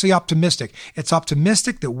it's actually optimistic. It's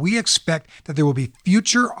optimistic that we expect that there will be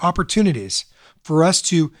future opportunities for us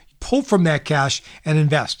to pull from that cash and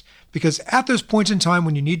invest. Because at those points in time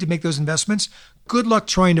when you need to make those investments, good luck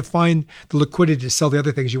trying to find the liquidity to sell the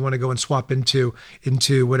other things you want to go and swap into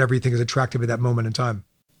whatever you think is attractive at that moment in time.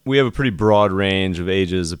 We have a pretty broad range of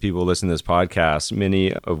ages of people listening to this podcast,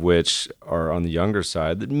 many of which are on the younger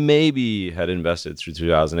side that maybe had invested through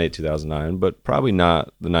 2008, 2009, but probably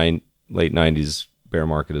not the late 90s bear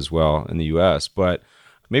market as well in the U.S. But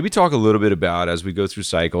maybe talk a little bit about, as we go through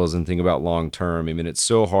cycles and think about long term, it's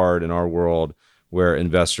so hard in our world where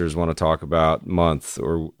investors want to talk about months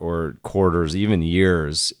or quarters, even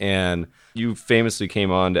years. And you famously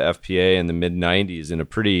came on to FPA in the mid-90s in a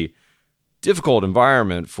pretty difficult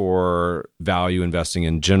environment for value investing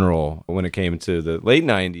in general when it came to the late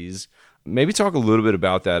 90s. Maybe talk a little bit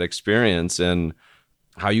about that experience and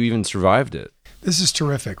how you even survived it. This is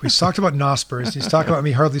terrific. We talked about Nospers. He's talking about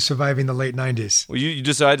me hardly surviving the late 90s. Well, you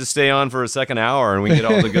decided to stay on for a second hour and we get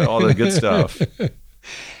all the good stuff.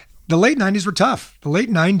 The late 90s were tough. The late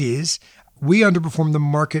 90s, we underperformed the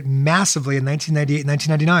market massively in 1998 and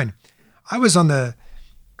 1999. I was on the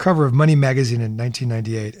cover of Money magazine in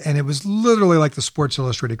 1998, and it was literally like the Sports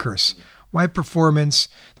Illustrated curse. My performance,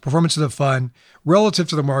 the performance of the fund, relative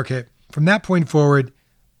to the market, from that point forward,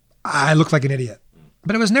 I looked like an idiot.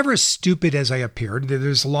 But I was never as stupid as I appeared.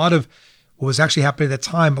 There's a lot of what was actually happening at that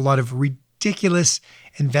time, a lot of ridiculous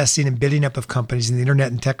investing and bidding up of companies in the internet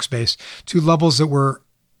and tech space to levels that were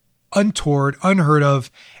untoward, unheard of,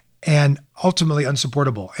 and ultimately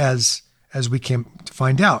unsupportable as we came to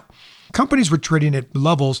find out. Companies were trading at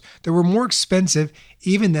levels that were more expensive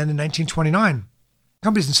even than in 1929.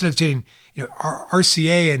 Companies, instead of trading,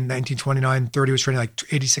 RCA in 1929-30 was trading like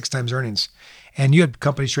 86 times earnings. And you had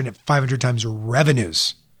companies trading at 500 times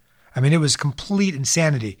revenues. It was complete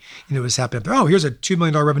insanity. It was happening. Oh, here's a $2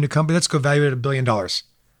 million revenue company. Let's go value it at $1 billion.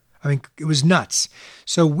 It was nuts.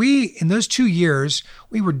 So in those 2 years,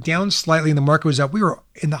 we were down slightly and the market was up. We were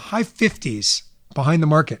in the high 50s behind the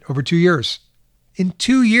market over 2 years. In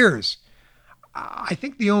 2 years, I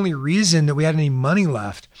think the only reason that we had any money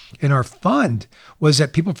left in our fund was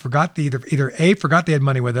that people forgot either A, forgot they had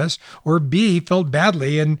money with us, or B, felt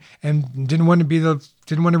badly and didn't want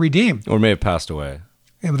to redeem. Or may have passed away.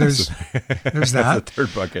 Yeah, well, there's That's that. the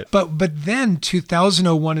third bucket. But then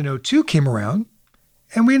 2001 and 02 came around,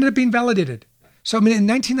 and we ended up being validated. So I mean, in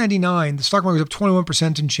 1999, the stock market was up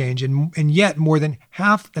 21% and change, and yet more than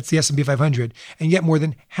half, that's the S&P 500, and yet more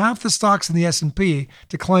than half the stocks in the S&P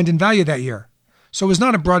declined in value that year. So it was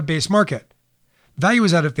not a broad-based market. Value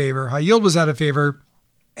was out of favor, high yield was out of favor,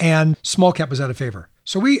 and small cap was out of favor.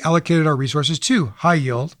 So we allocated our resources to high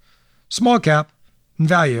yield, small cap, and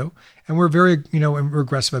value, and we're very, and we're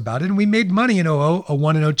aggressive about it. And we made money in 00,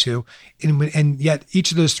 01, and 02, and yet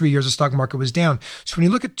each of those 3 years the stock market was down. So when you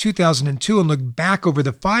look at 2002 and look back over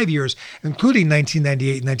the 5 years, including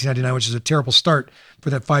 1998 and 1999, which is a terrible start for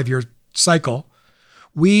that 5-year cycle,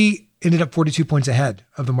 we ended up 42 points ahead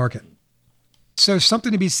of the market. So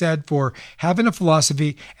something to be said for having a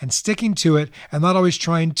philosophy and sticking to it and not always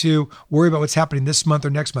trying to worry about what's happening this month or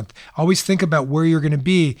next month. Always think about where you're going to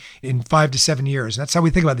be in 5 to 7 years. That's how we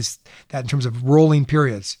think about that in terms of rolling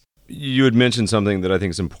periods. You had mentioned something that I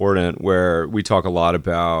think is important where we talk a lot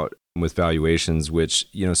about with valuations, which,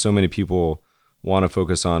 so many people want to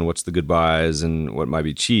focus on what's the good buys and what might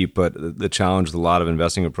be cheap. But the challenge with a lot of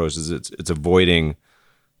investing approaches, it's avoiding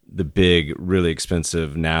the big, really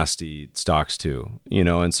expensive, nasty stocks too,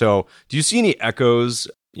 And so do you see any echoes?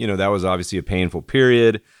 That was obviously a painful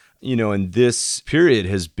period, and this period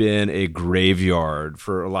has been a graveyard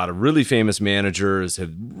for a lot of really famous managers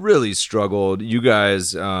have really struggled. You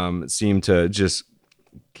guys seem to just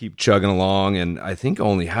keep chugging along, and I think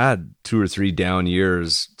only had 2 or 3 down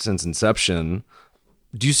years since inception.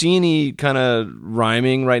 Do you see any kind of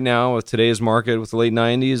rhyming right now with today's market with the late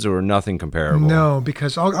 90s or nothing comparable? No,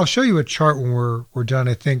 because I'll show you a chart when we're done.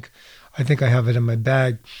 I think I have it in my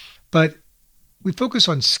bag. But we focus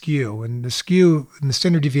on skew and the skew and the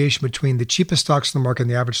standard deviation between the cheapest stocks in the market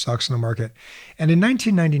and the average stocks in the market. And in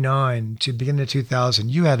 1999 to beginning of 2000,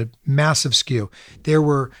 you had a massive skew. There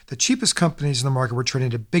were the cheapest companies in the market were trading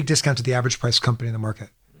at a big discount to the average price company in the market.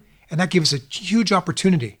 And that gave us a huge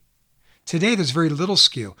opportunity. Today, there's very little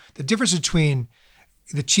skew. The difference between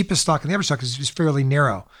the cheapest stock and the average stock is fairly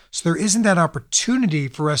narrow. So there isn't that opportunity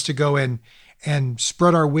for us to go in and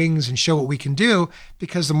spread our wings and show what we can do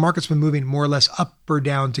because the market's been moving more or less up or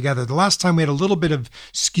down together. The last time we had a little bit of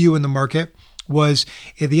skew in the market was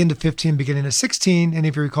at the end of 15, beginning of 16. And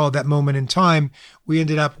if you recall that moment in time, we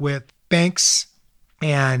ended up with banks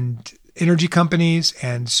and energy companies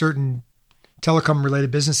and certain telecom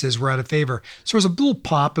related businesses were out of favor. So there was a little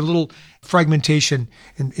pop, a little fragmentation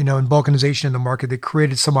and balkanization in the market that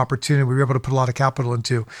created some opportunity. We were able to put a lot of capital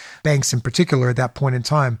into banks in particular at that point in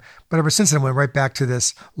time. But ever since then, it went right back to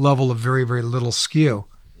this level of very, very little skew.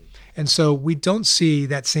 And so we don't see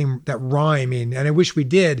that rhyming. And I wish we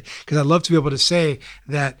did, because I'd love to be able to say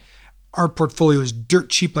that our portfolio is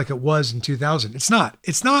dirt cheap like it was in 2000. It's not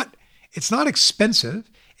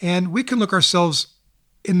expensive. And we can look ourselves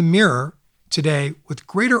in the mirror today with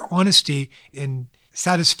greater honesty and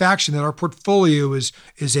satisfaction that our portfolio is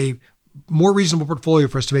a more reasonable portfolio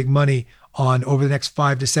for us to make money on over the next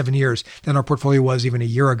 5 to 7 years than our portfolio was even a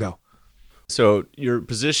year ago. So you're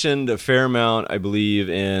positioned a fair amount, I believe,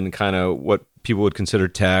 in kind of what people would consider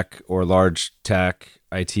tech or large tech,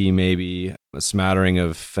 IT maybe, a smattering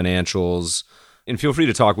of financials. And feel free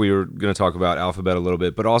to talk. We were going to talk about Alphabet a little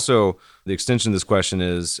bit, but also the extension of this question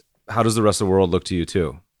is, how does the rest of the world look to you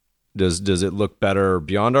too? Does it look better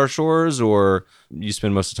beyond our shores, or you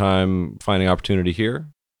spend most of the time finding opportunity here?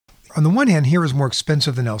 On the one hand, here is more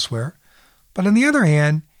expensive than elsewhere. But on the other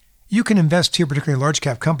hand, you can invest here, particularly in large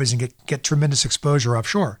cap companies, and get tremendous exposure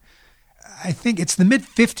offshore. I think it's the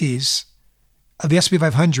mid-50s of the S&P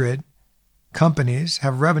 500 companies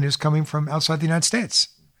have revenues coming from outside the United States.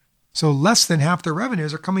 So less than half their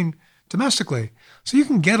revenues are coming domestically. So you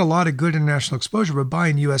can get a lot of good international exposure by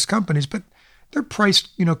buying U.S. companies, but they're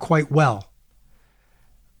priced, quite well.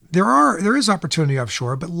 There is opportunity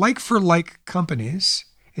offshore, but like for like companies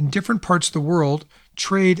in different parts of the world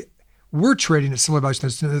we're trading at similar values.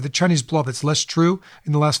 The Chinese blow up, that's less true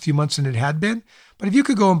in the last few months than it had been. But if you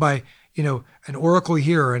could go and buy, an Oracle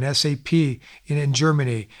here, an SAP in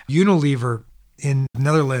Germany, Unilever in the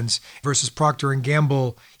Netherlands versus Procter &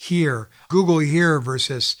 Gamble here, Google here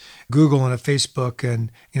versus Google and a Facebook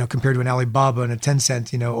and, compared to an Alibaba and a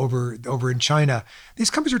Tencent, over in China. These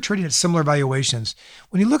companies are trading at similar valuations.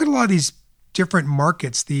 When you look at a lot of these different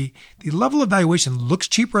markets, the level of valuation looks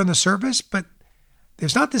cheaper on the surface, but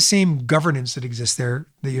there's not the same governance that exists there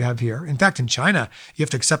that you have here. In fact, in China, you have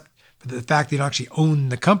to accept the fact that you don't actually own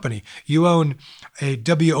the company. You own a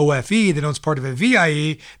WOFE that owns part of a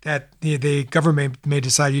VIE that the government may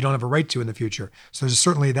decide you don't have a right to in the future. So there's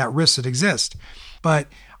certainly that risk that exists. But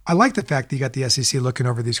I like the fact that you got the SEC looking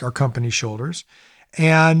over our company's shoulders.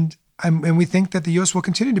 And we think that the U.S. will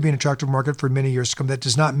continue to be an attractive market for many years to come. That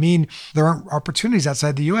does not mean there aren't opportunities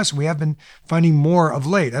outside the U.S. We have been finding more of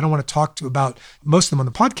late. I don't want to talk about most of them on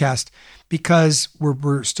the podcast because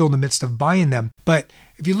we're still in the midst of buying them. But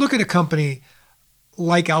if you look at a company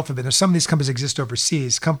like Alphabet, and some of these companies exist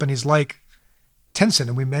overseas, companies like Tencent,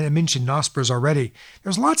 and we mentioned Naspers already,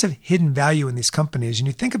 there's lots of hidden value in these companies. And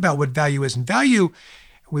you think about what value is. And value,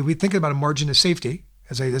 we think about a margin of safety,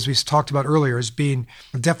 as we talked about earlier, as being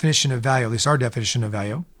the definition of value, at least our definition of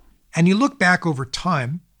value. And you look back over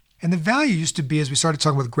time, and the value used to be, as we started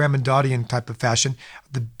talking with Graham-Mondadian type of fashion,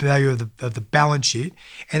 the value of the balance sheet,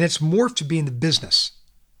 and it's morphed to being the business.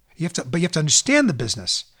 But you have to understand the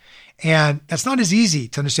business. And that's not as easy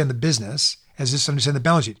to understand the business as just understand the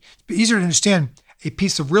balance sheet. It's easier to understand a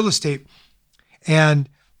piece of real estate and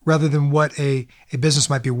rather than what a business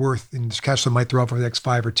might be worth and the cash flow might throw off over the next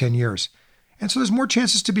 5 or 10 years. And so there's more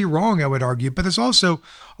chances to be wrong, I would argue, but there's also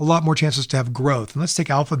a lot more chances to have growth. And let's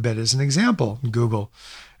take Alphabet as an example, Google,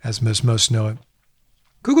 as most know it.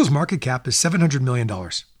 Google's market cap is $700 million,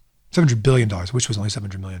 $700 billion, which was only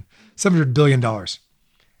 $700 million, $700 billion.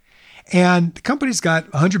 And the company's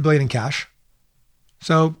got $100 billion in cash.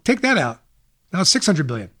 So take that out. Now it's $600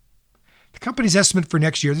 billion. The company's estimate for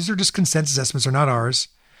next year, these are just consensus estimates, are not ours,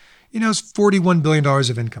 is $41 billion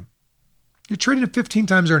of income. You're trading at 15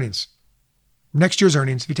 times earnings. Next year's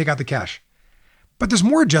earnings, if you take out the cash. But there's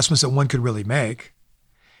more adjustments that one could really make.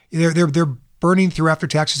 They're burning through after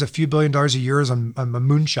taxes a few $billion a year on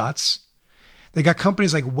moonshots. They got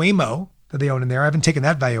companies like Waymo that they own in there. I haven't taken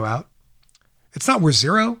that value out. It's not worth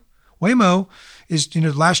zero. Waymo is,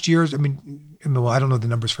 last year's, I don't know the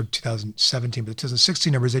numbers for 2017, but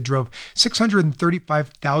 2016 numbers, they drove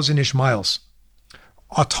 635,000-ish miles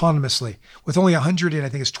autonomously with only 100 and I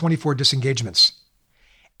think it's 24 disengagements.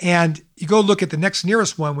 And you go look at the next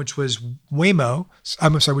nearest one, which was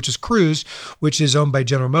which is Cruise, which is owned by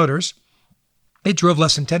General Motors. It drove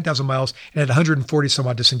less than 10,000 miles and had 140 some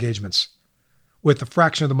odd disengagements with a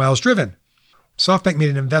fraction of the miles driven. SoftBank made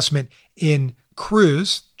an investment in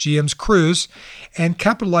Cruise, GM's Cruise, and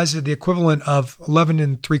capitalized at the equivalent of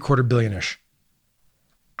 $11.75 billion-ish.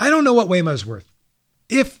 I don't know what Waymo's worth.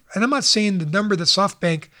 And I'm not saying the number that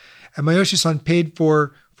SoftBank and Masayoshi-san paid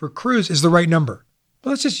for Cruise is the right number. But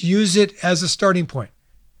let's just use it as a starting point.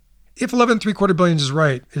 If $11.75 billion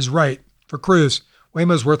is right for Cruise,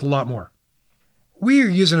 Waymo's worth a lot more. We are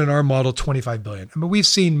using in our model $25 billion. We've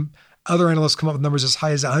seen other analysts come up with numbers as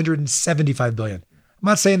high as $175 billion. I'm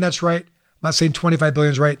not saying that's right. I'm not saying $25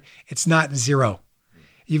 billion is right. It's not zero.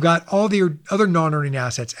 You've got all the other non-earning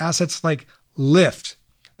assets like Lyft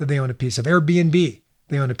that they own a piece of, Airbnb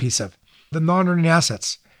they own a piece of, the non-earning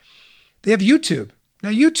assets. They have YouTube. Now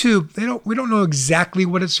YouTube, we don't know exactly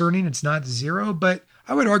what it's earning. It's not zero, but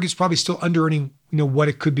I would argue it's probably still under earning, what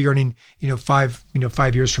it could be earning, 5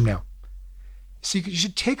 years from now. So you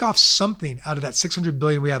should take off something out of that $600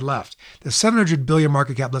 billion we had left. The $700 billion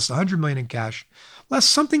market cap, less $100 million in cash, less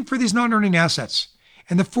something for these non-earning assets.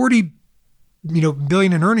 And the $40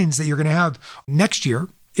 billion in earnings that you're going to have next year,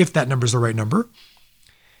 if that number is the right number,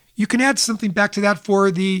 you can add something back to that for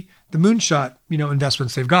the moonshot,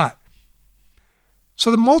 investments they've got. So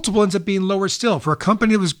the multiple ends up being lower still for a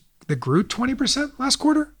company that grew 20% last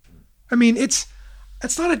quarter.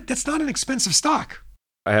 That's not an expensive stock.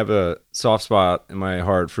 I have a soft spot in my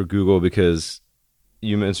heart for Google because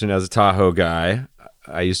you mentioned as a Tahoe guy,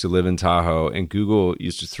 I used to live in Tahoe, and Google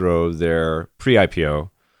used to throw their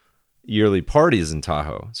pre-IPO yearly parties in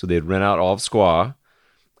Tahoe. So they'd rent out all of Squaw.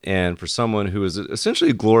 And for someone who was essentially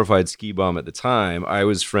a glorified ski bum at the time, I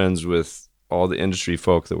was friends with all the industry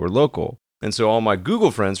folk that were local. And so all my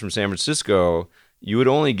Google friends from San Francisco, you would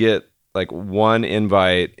only get like one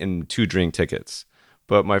invite and 2 drink tickets.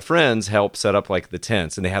 But my friends helped set up like the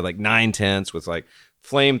tents, and they had like 9 tents with like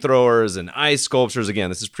flamethrowers and ice sculptures. Again,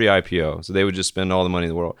 this is pre-IPO, so they would just spend all the money in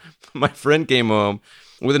the world. My friend came home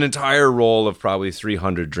with an entire roll of probably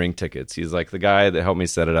 300 drink tickets. He's like, the guy that helped me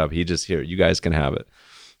set it up, he just, here, you guys can have it.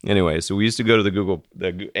 Anyway, so we used to go to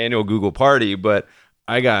the annual Google party, but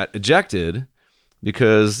I got ejected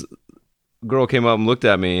because a girl came up and looked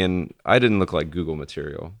at me, and I didn't look like Google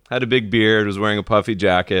material. Had a big beard, was wearing a puffy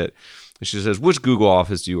jacket. And she says, which Google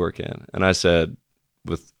office do you work in? And I said,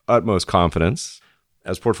 with utmost confidence,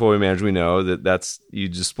 as portfolio manager, we know that's you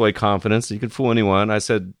display confidence. You can fool anyone. I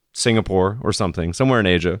said Singapore or something, somewhere in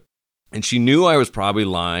Asia. And she knew I was probably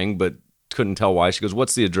lying, but couldn't tell why. She goes,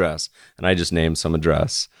 what's the address? And I just named some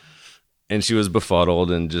address. and she was befuddled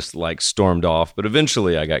and just like stormed off. But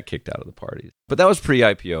eventually I got kicked out of the party. But that was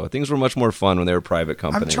pre-IPO. Things were much more fun when they were a private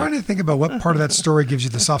company. I'm trying to think about what part of that story gives you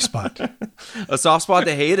the soft spot. A soft spot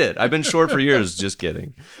to hate it. I've been short for years. Just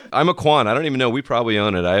kidding. I'm a quant. I don't even know. We probably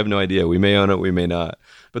own it. I have no idea. We may own it. We may not.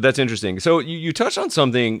 But that's interesting. So you touched on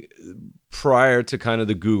something prior to kind of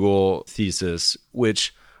the Google thesis,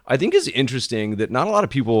 which I think is interesting that not a lot of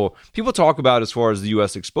people talk about as far as the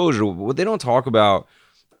U.S. exposure. What they don't talk about,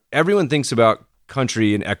 everyone thinks about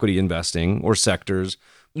country and equity investing or sectors.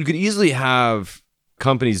 You could easily have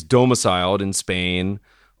companies domiciled in Spain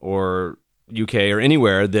or UK or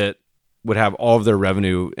anywhere that would have all of their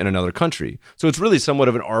revenue in another country. So it's really somewhat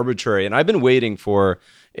of an arbitrary. And I've been waiting for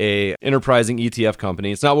a enterprising ETF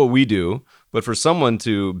company. It's not what we do, but for someone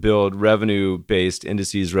to build revenue-based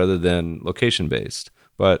indices rather than location-based.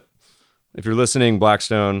 But if you're listening,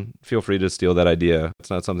 Blackstone, feel free to steal that idea.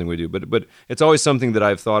 It's not something we do, but it's always something that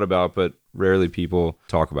I've thought about, but rarely people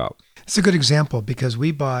talk about. It's a good example because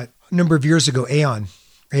we bought a number of years ago Aon.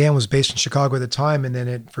 Aon was based in Chicago at the time, and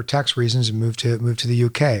then for tax reasons, it moved to the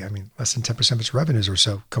UK. I mean, less than 10% of its revenues or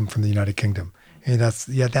so come from the United Kingdom, and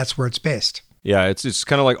that's where it's based. Yeah, it's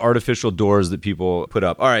kind of like artificial doors that people put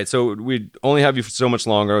up. All right, so we only have you for so much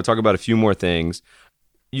longer. I'll talk about a few more things.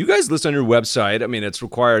 You guys list on your website, I mean, it's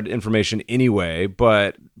required information anyway,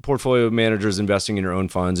 but portfolio managers investing in your own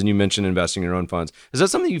funds, and you mentioned investing in your own funds. Is that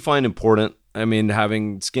something you find important? I mean,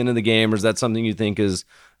 having skin in the game, or is that something you think is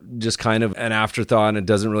just kind of an afterthought and it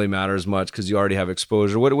doesn't really matter as much because you already have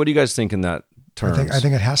exposure? What do you guys think in that terms? I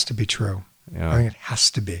think it has to be true. Yeah. I think it has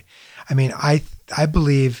to be. I mean, I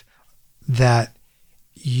believe that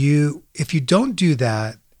if you don't do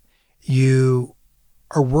that, you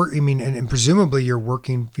are working. I mean, and presumably you're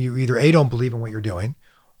working. You either A, don't believe in what you're doing,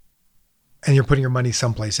 and you're putting your money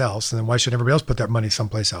someplace else, and then why should everybody else put their money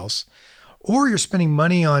someplace else? Or you're spending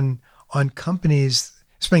money on companies,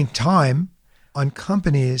 spending time on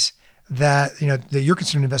companies that that you're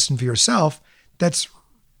considering investing for yourself. That's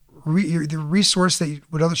the resource that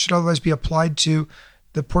should otherwise be applied to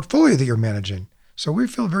the portfolio that you're managing. So we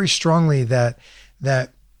feel very strongly that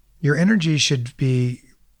your energy should be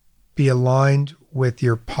aligned with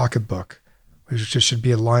your pocketbook, which should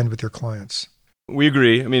be aligned with your clients. We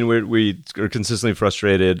agree. I mean, we are consistently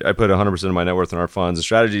frustrated. I put 100% of my net worth in our funds and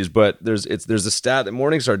strategies, but there's a stat that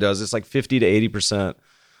Morningstar does. It's like 50 to 80%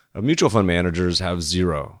 of mutual fund managers have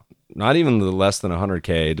zero, not even the less than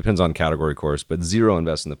 100K. It depends on category, of course, but zero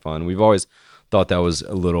invest in the fund. We've always thought that was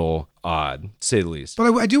a little odd, to say the least.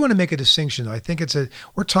 But I do want to make a distinction, though. I think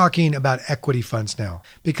we're talking about equity funds now,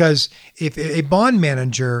 because if a bond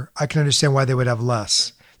manager, I can understand why they would have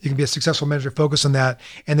less. You can be a successful manager, focus on that,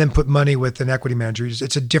 and then put money with an equity manager.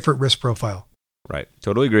 It's a different risk profile. Right.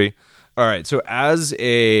 Totally agree. All right. So as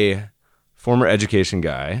a former education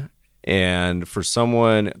guy, and for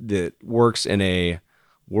someone that works in a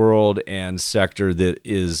world and sector that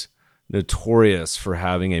is notorious for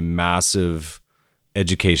having a massive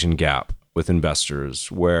education gap with investors,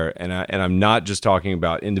 and I'm not just talking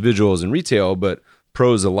about individuals in retail, but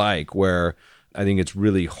pros alike, where I think it's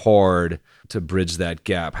really hard to bridge that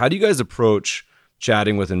gap. How do you guys approach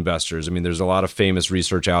chatting with investors? I mean, there's a lot of famous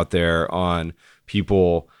research out there on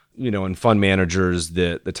people, and fund managers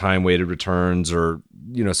that the time-weighted returns are,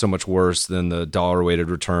 so much worse than the dollar-weighted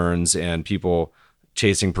returns, and people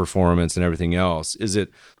chasing performance and everything else.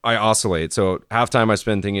 I oscillate. So half time I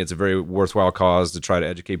spend thinking it's a very worthwhile cause to try to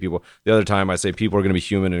educate people. The other time I say people are going to be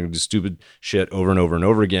human and do stupid shit over and over and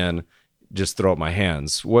over again. Just throw up my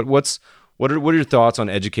hands. What are your thoughts on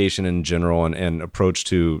education in general and approach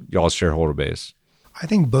to y'all's shareholder base? I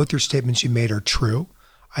think both your statements you made are true.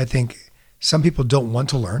 I think some people don't want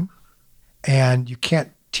to learn, and you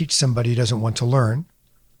can't teach somebody who doesn't want to learn.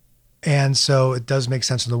 And so it does make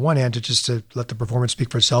sense on the one hand to let the performance speak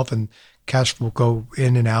for itself, and cash will go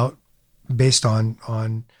in and out based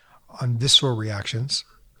on visceral reactions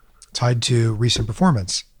tied to recent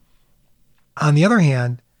performance. On the other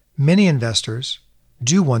hand, many investors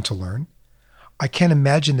do want to learn. I can't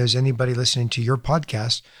imagine there's anybody listening to your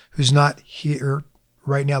podcast who's not here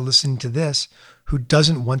right now listening to this who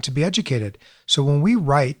doesn't want to be educated. So when we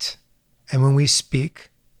write and when we speak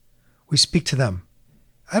to them.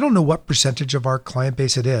 I don't know what percentage of our client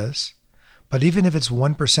base it is, but even if it's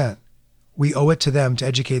 1%, we owe it to them to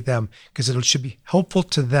educate them, because it should be helpful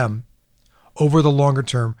to them over the longer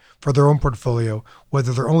term for their own portfolio,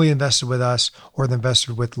 whether they're only invested with us or they're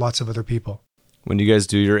invested with lots of other people. When do you guys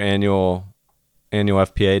do your annual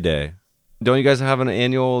FPA day? Don't you guys have an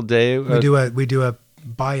annual day? We do a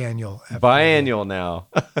biannual. Biannual now.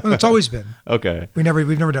 Well, it's always been. Okay. We've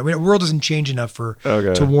never done. The world doesn't change enough to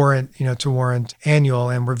warrant annual,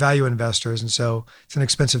 and we're value investors, and so it's an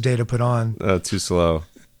expensive day to put on. Too slow.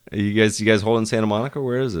 You guys hold in Santa Monica?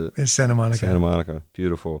 Where is it? It's Santa Monica. Santa Monica.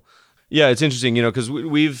 Beautiful. Yeah, it's interesting, because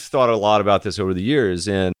we've thought a lot about this over the years,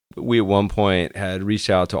 and we at one point had reached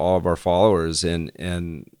out to all of our followers and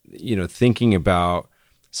thinking about,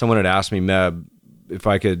 someone had asked me, Meb, if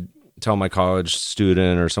I could tell my college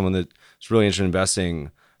student or someone that's really interested in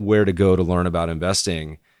investing where to go to learn about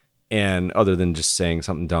investing. And other than just saying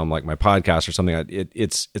something dumb like my podcast or something,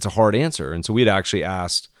 it's a hard answer. And so we'd actually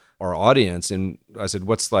asked our audience, and I said,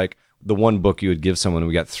 what's like the one book you would give someone? And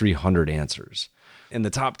we got 300 answers. In the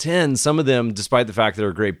top 10, some of them, despite the fact that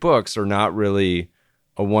they're great books, are not really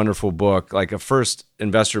a wonderful book. Like a first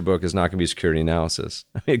investor book is not going to be security analysis.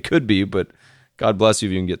 I mean, it could be, but God bless you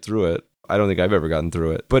if you can get through it. I don't think I've ever gotten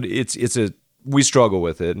through it. But we struggle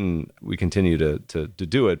with it, and we continue to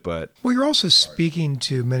do it. But well, you're also speaking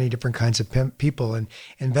to many different kinds of people, and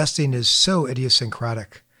investing is so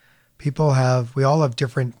idiosyncratic. We all have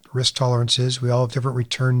different risk tolerances. We all have different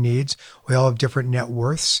return needs. We all have different net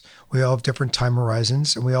worths. We all have different time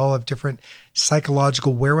horizons, and we all have different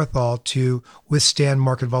psychological wherewithal to withstand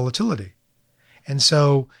market volatility. And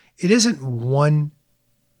so it isn't one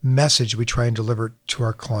message we try and deliver to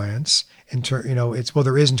our clients.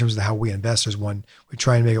 There is in terms of how we invest. There's one, we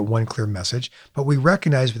try and make it one clear message, but we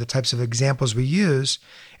recognize with the types of examples we use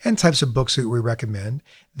and types of books that we recommend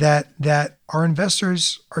that our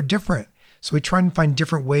investors are different. So we try and find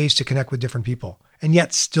different ways to connect with different people and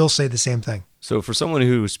yet still say the same thing. So for someone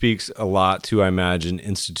who speaks a lot to, I imagine,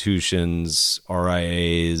 institutions,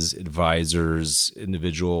 RIAs, advisors,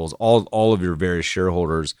 individuals, all of your various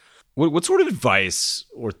shareholders, what sort of advice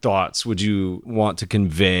or thoughts would you want to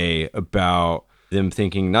convey about them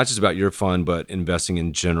thinking not just about your fund, but investing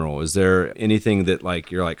in general? Is there anything that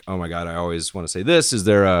you're like, oh my God, I always want to say this? Is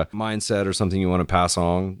there a mindset or something you want to pass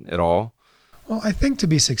on at all? Well, I think to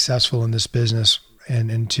be successful in this business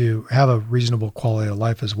and to have a reasonable quality of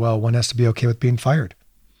life as well, one has to be okay with being fired.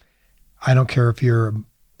 I don't care if you're a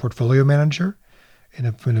portfolio manager in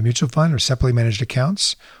a mutual fund or separately managed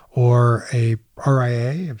accounts, or a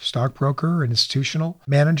RIA, a stockbroker, an institutional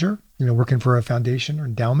manager, working for a foundation or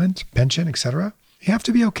endowment, pension, et cetera. You have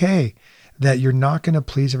to be okay that you're not going to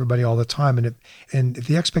please everybody all the time. And if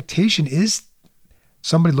the expectation is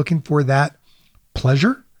somebody looking for that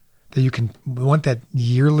pleasure, that you can want that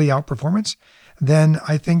yearly outperformance, then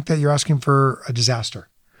I think that you're asking for a disaster.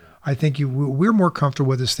 I think we're more comfortable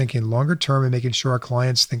with us thinking longer term and making sure our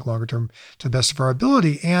clients think longer term to the best of our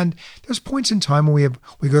ability. And there's points in time when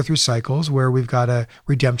we go through cycles where we've got a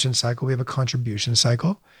redemption cycle, we have a contribution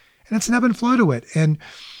cycle, and it's an ebb and flow to it. And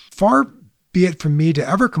far be it from me to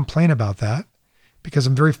ever complain about that, because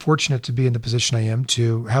I'm very fortunate to be in the position I am,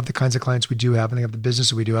 to have the kinds of clients we do have, and have the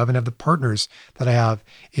business that we do have, and have the partners that I have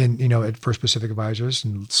in at First Pacific Advisors,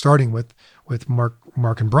 and starting with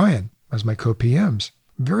Mark and Brian as my co-PMs.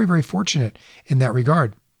 Very, very fortunate in that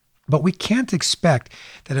regard. But we can't expect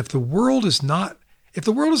that if the world is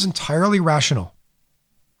entirely rational,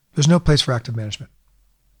 there's no place for active management.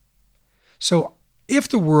 So if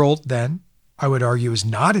the world then, I would argue, is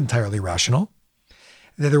not entirely rational,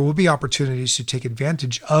 that there will be opportunities to take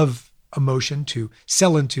advantage of emotion, to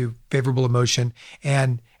sell into favorable emotion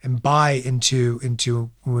and buy into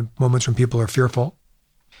moments when people are fearful.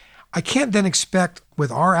 I can't then expect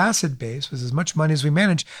with our asset base, with as much money as we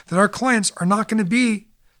manage, that our clients are not going to be,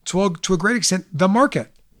 to a great extent, the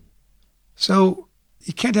market. So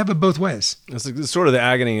you can't have it both ways. It's sort of the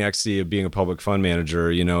agony and ecstasy of being a public fund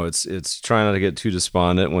manager. It's trying not to get too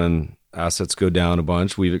despondent when assets go down a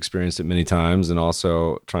bunch. We've experienced it many times, and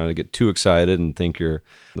also trying to get too excited and think you're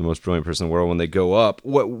the most brilliant person in the world when they go up.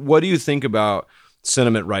 What do you think about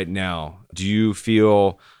sentiment right now? Do you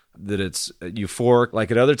feel that it's euphoric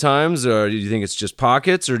like at other times, or do you think it's just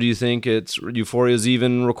pockets, or do you think euphoria is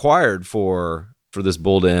even required for this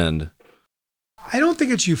bull to end? I don't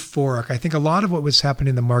think it's euphoric. I think a lot of what was happening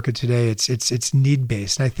in the market today, it's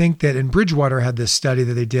need-based. And I think that in Bridgewater had this study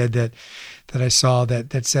that they did that I saw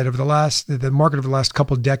that said the market over the last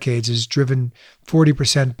couple of decades is driven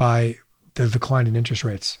 40% by the decline in interest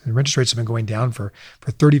rates. And interest rates have been going down for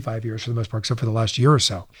 35 years for the most part, except for the last year or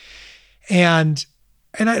so. And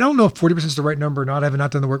I don't know if 40% is the right number or not. I have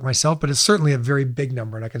not done the work myself, but it's certainly a very big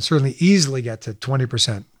number. And I can certainly easily get to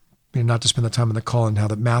 20%, not to spend the time on the call and how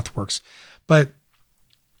the math works. But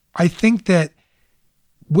I think that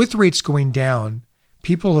with rates going down,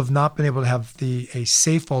 people have not been able to have a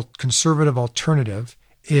safe, conservative alternative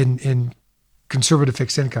in conservative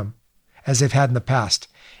fixed income as they've had in the past.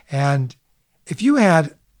 And if you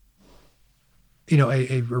had,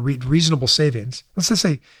 a reasonable savings, let's just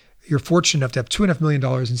say you're fortunate enough to have $2.5 million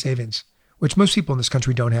in savings, which most people in this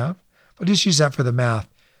country don't have. But just use that for the math.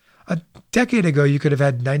 A decade ago, you could have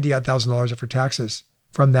had $90,000 after taxes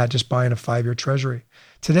from that, just buying a 5-year treasury.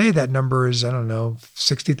 Today, that number is,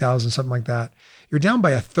 60,000, something like that. You're down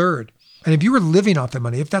by a third. And if you were living off that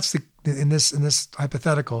money, if that's in this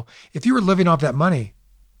hypothetical, if you were living off that money,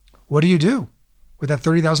 what do you do with that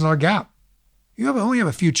 $30,000 gap? You only have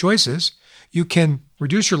a few choices. You can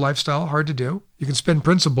reduce your lifestyle, hard to do. You can spend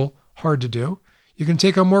principal, hard to do. You can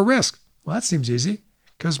take on more risk. Well, that seems easy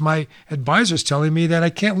because my advisor's telling me that I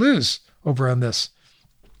can't lose over on this.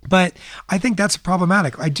 But I think that's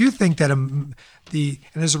problematic. I do think that and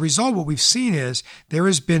as a result, what we've seen is there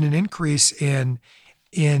has been an increase in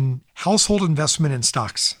household investment in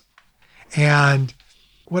stocks. And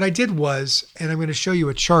what I did was, and I'm going to show you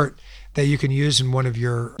a chart that you can use in one of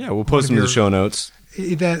your... Yeah, we'll post them in the show notes.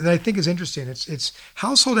 That I think is interesting. It's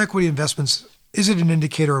household equity investments. Is it an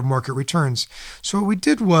indicator of market returns? So what we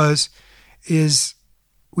did is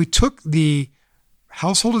we took the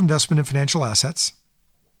household investment in financial assets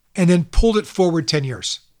and then pulled it forward 10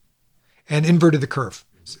 years and inverted the curve.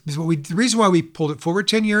 The reason why we pulled it forward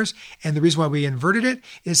 10 years and the reason why we inverted it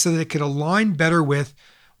is so that it could align better with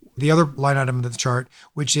the other line item of the chart,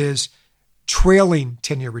 which is trailing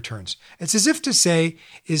 10-year returns. It's as if to say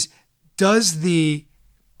does the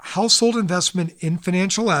household investment in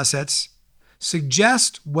financial assets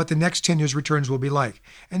suggest what the next 10 years returns will be like?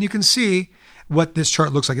 And you can see what this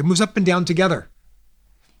chart looks like. It moves up and down together.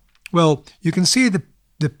 Well, you can see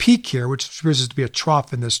the peak here, which appears to be a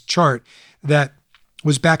trough in this chart, that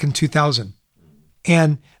was back in 2000.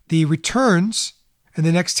 And the returns in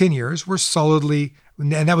the next 10 years were solidly,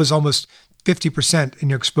 and that was almost 50% in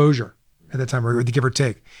your exposure at that time, or give or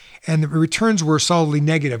take. And the returns were solidly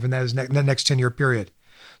negative in that next 10-year period.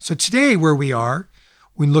 So today, where we are,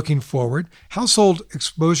 when looking forward, household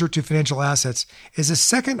exposure to financial assets is the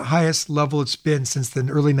second highest level it's been since the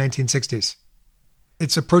early 1960s.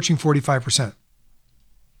 It's approaching 45%.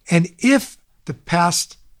 And if the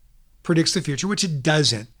past predicts the future, which it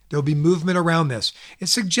doesn't, there'll be movement around this. It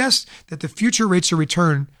suggests that the future rates of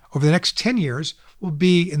return over the next 10 years will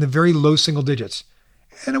be in the very low single digits.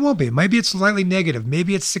 And it won't be. Maybe it's slightly negative.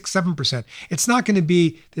 Maybe it's 6-7%. It's not going to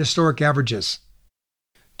be the historic averages.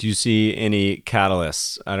 Do you see any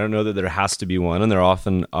catalysts? I don't know that there has to be one, and they're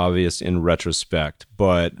often obvious in retrospect,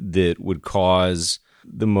 but that would cause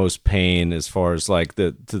the most pain as far as like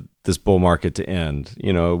this bull market to end,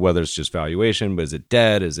 whether it's just valuation, but is it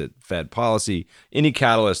debt? Is it Fed policy? Any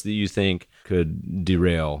catalyst that you think could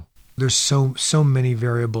derail? There's so many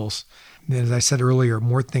variables. And as I said earlier,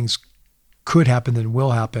 more things could happen than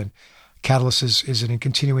will happen. Catalyst is a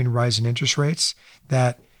continuing rise in interest rates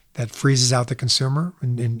that freezes out the consumer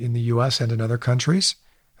in the U.S. and in other countries.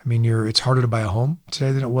 I mean, it's harder to buy a home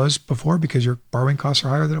today than it was before because your borrowing costs are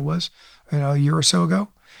higher than it was a year or so ago.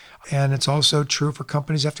 And it's also true for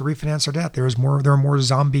companies that have to refinance their debt. There are more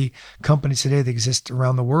zombie companies today that exist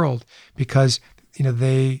around the world because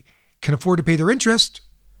they can afford to pay their interest.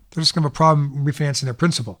 They're just going to have a problem refinancing their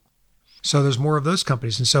principal. So there's more of those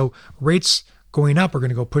companies. And so rates going up are going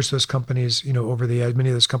to go push those companies, over the edge, many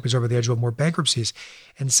of those companies over the edge with more bankruptcies.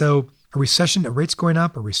 And so a rates going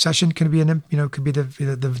up, a recession can be could be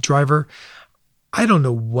the driver. I don't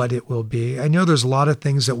know what it will be. I know there's a lot of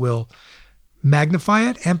things that will magnify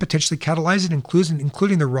it and potentially catalyze it,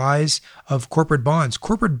 including the rise of corporate bonds.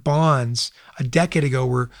 Corporate bonds a decade ago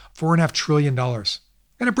were $4.5 trillion.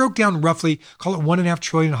 And it broke down roughly, call it $1.5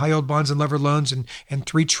 trillion in high yield bonds and levered loans and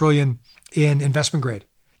 $3 trillion in investment grade.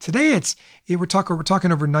 Today we're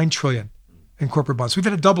talking over $9 trillion in corporate bonds. We've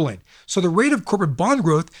had a doubling. So the rate of corporate bond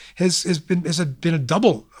growth has been a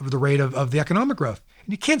double of the rate of the economic growth.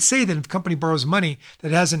 And you can't say that if a company borrows money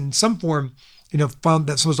that hasn't in some form, found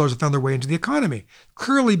that some of those dollars have found their way into the economy.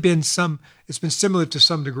 Clearly it's been stimulative to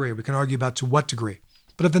some degree. We can argue about to what degree.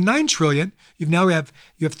 But of the $9 trillion, you have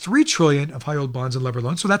 $3 trillion of high yield bonds and levered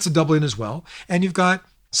loans. So that's a doubling as well. And you've got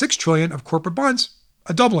 $6 trillion of corporate bonds,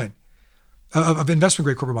 a doubling of investment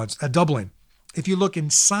grade corporate bonds, a doubling. If you look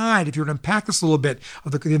inside, if you were to unpack this a little bit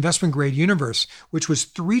of the investment grade universe, which was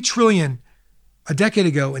 $3 trillion a decade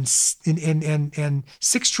ago and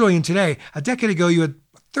 $6 trillion today, a decade ago you had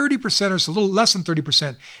 30% or so, a little less than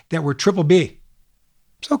 30% that were triple B.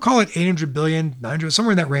 So call it 800 billion, 900,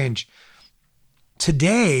 somewhere in that range.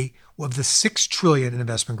 Today, of the $6 trillion in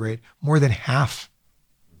investment grade, more than half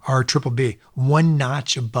are triple B, one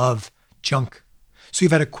notch above junk. So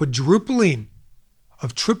you've had a quadrupling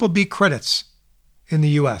of triple B credits in the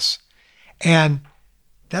U.S. And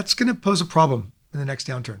that's going to pose a problem in the next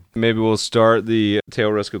downturn. Maybe we'll start the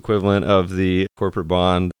tail risk equivalent of the corporate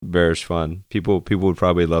bond bearish fund. People would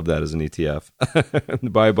probably love that as an ETF.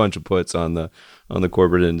 Buy a bunch of puts on the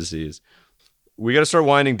corporate indices. We got to start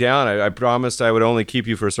winding down. I promised I would only keep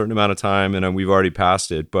you for a certain amount of time, and we've already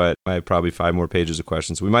passed it, but I have probably 5 more pages of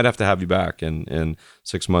questions. So we might have to have you back in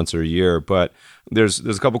 6 months or a year. But there's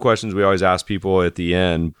a couple questions we always ask people at the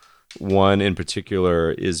end. One in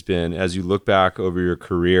particular has been, as you look back over your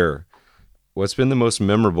career, what's been the most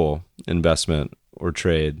memorable investment or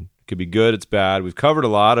trade? It could be good, it's bad. We've covered a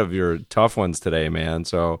lot of your tough ones today, man.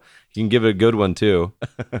 So you can give it a good one too.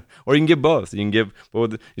 Or you can give both. You can give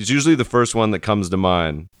both. It's usually the first one that comes to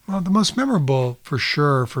mind. Well, the most memorable for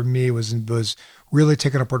sure for me was really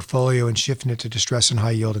taking a portfolio and shifting it to distress and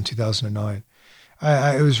high yield in 2009.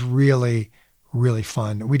 It was really, really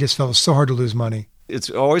fun. We just felt it was so hard to lose money. It's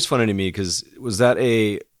always funny to me because was that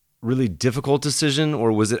a really difficult decision,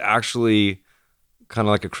 or was it actually kind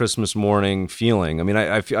of like a Christmas morning feeling? I mean,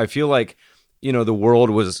 I feel like, the world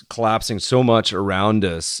was collapsing so much around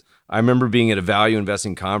us. I remember being at a value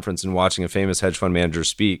investing conference and watching a famous hedge fund manager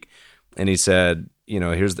speak, and he said,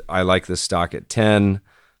 I like this stock at 10.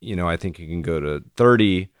 I think you can go to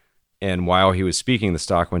 30. And while he was speaking, the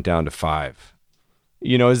stock went down to 5.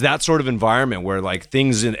 Is that sort of environment where like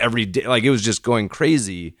things in every day, like it was just going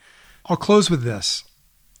crazy. I'll close with this.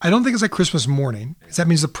 I don't think it's like Christmas morning, because that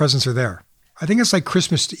means the presents are there. I think it's like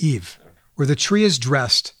Christmas Eve, where the tree is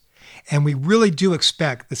dressed, and we really do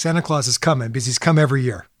expect that Santa Claus is coming because he's come every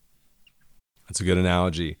year. That's a good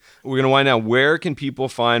analogy. We're going to wind down. Where can people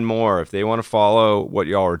find more if they want to follow what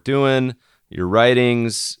y'all are doing, your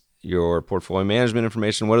writings, your portfolio management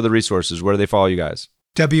information? What are the resources? Where do they follow you guys?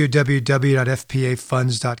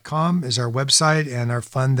 www.fpafunds.com is our website, and our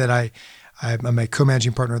fund that I'm a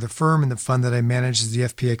co-managing partner of the firm, and the fund that I manage is the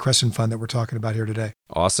FPA Crescent Fund that we're talking about here today.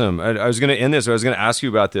 Awesome. I was going to end this. I was going to ask you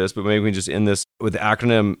about this, but maybe we can just end this with the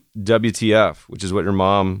acronym WTF, which is what your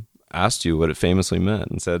mom asked you what it famously meant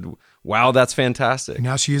and said, wow, that's fantastic.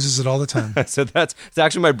 Now she uses it all the time. So it's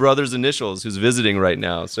actually my brother's initials who's visiting right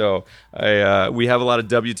now. So we have a lot of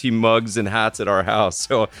WT mugs and hats at our house.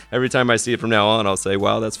 So every time I see it from now on, I'll say,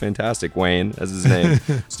 wow, that's fantastic, Wayne, as his name.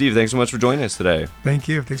 Steve, thanks so much for joining us today. Thank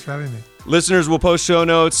you. Thanks for having me. Listeners, we'll post show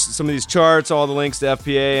notes, some of these charts, all the links to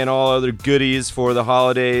FPA and all other goodies for the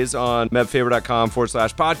holidays on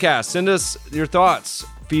mebfaber.com/podcast. Send us your thoughts.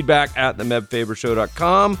 Feedback at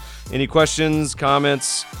themebfabershow.com. Any questions,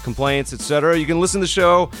 comments, complaints, etc. You can listen to the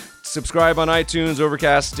show, subscribe on iTunes,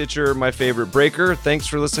 Overcast, Stitcher, my favorite breaker. Thanks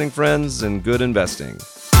for listening, friends, and good investing.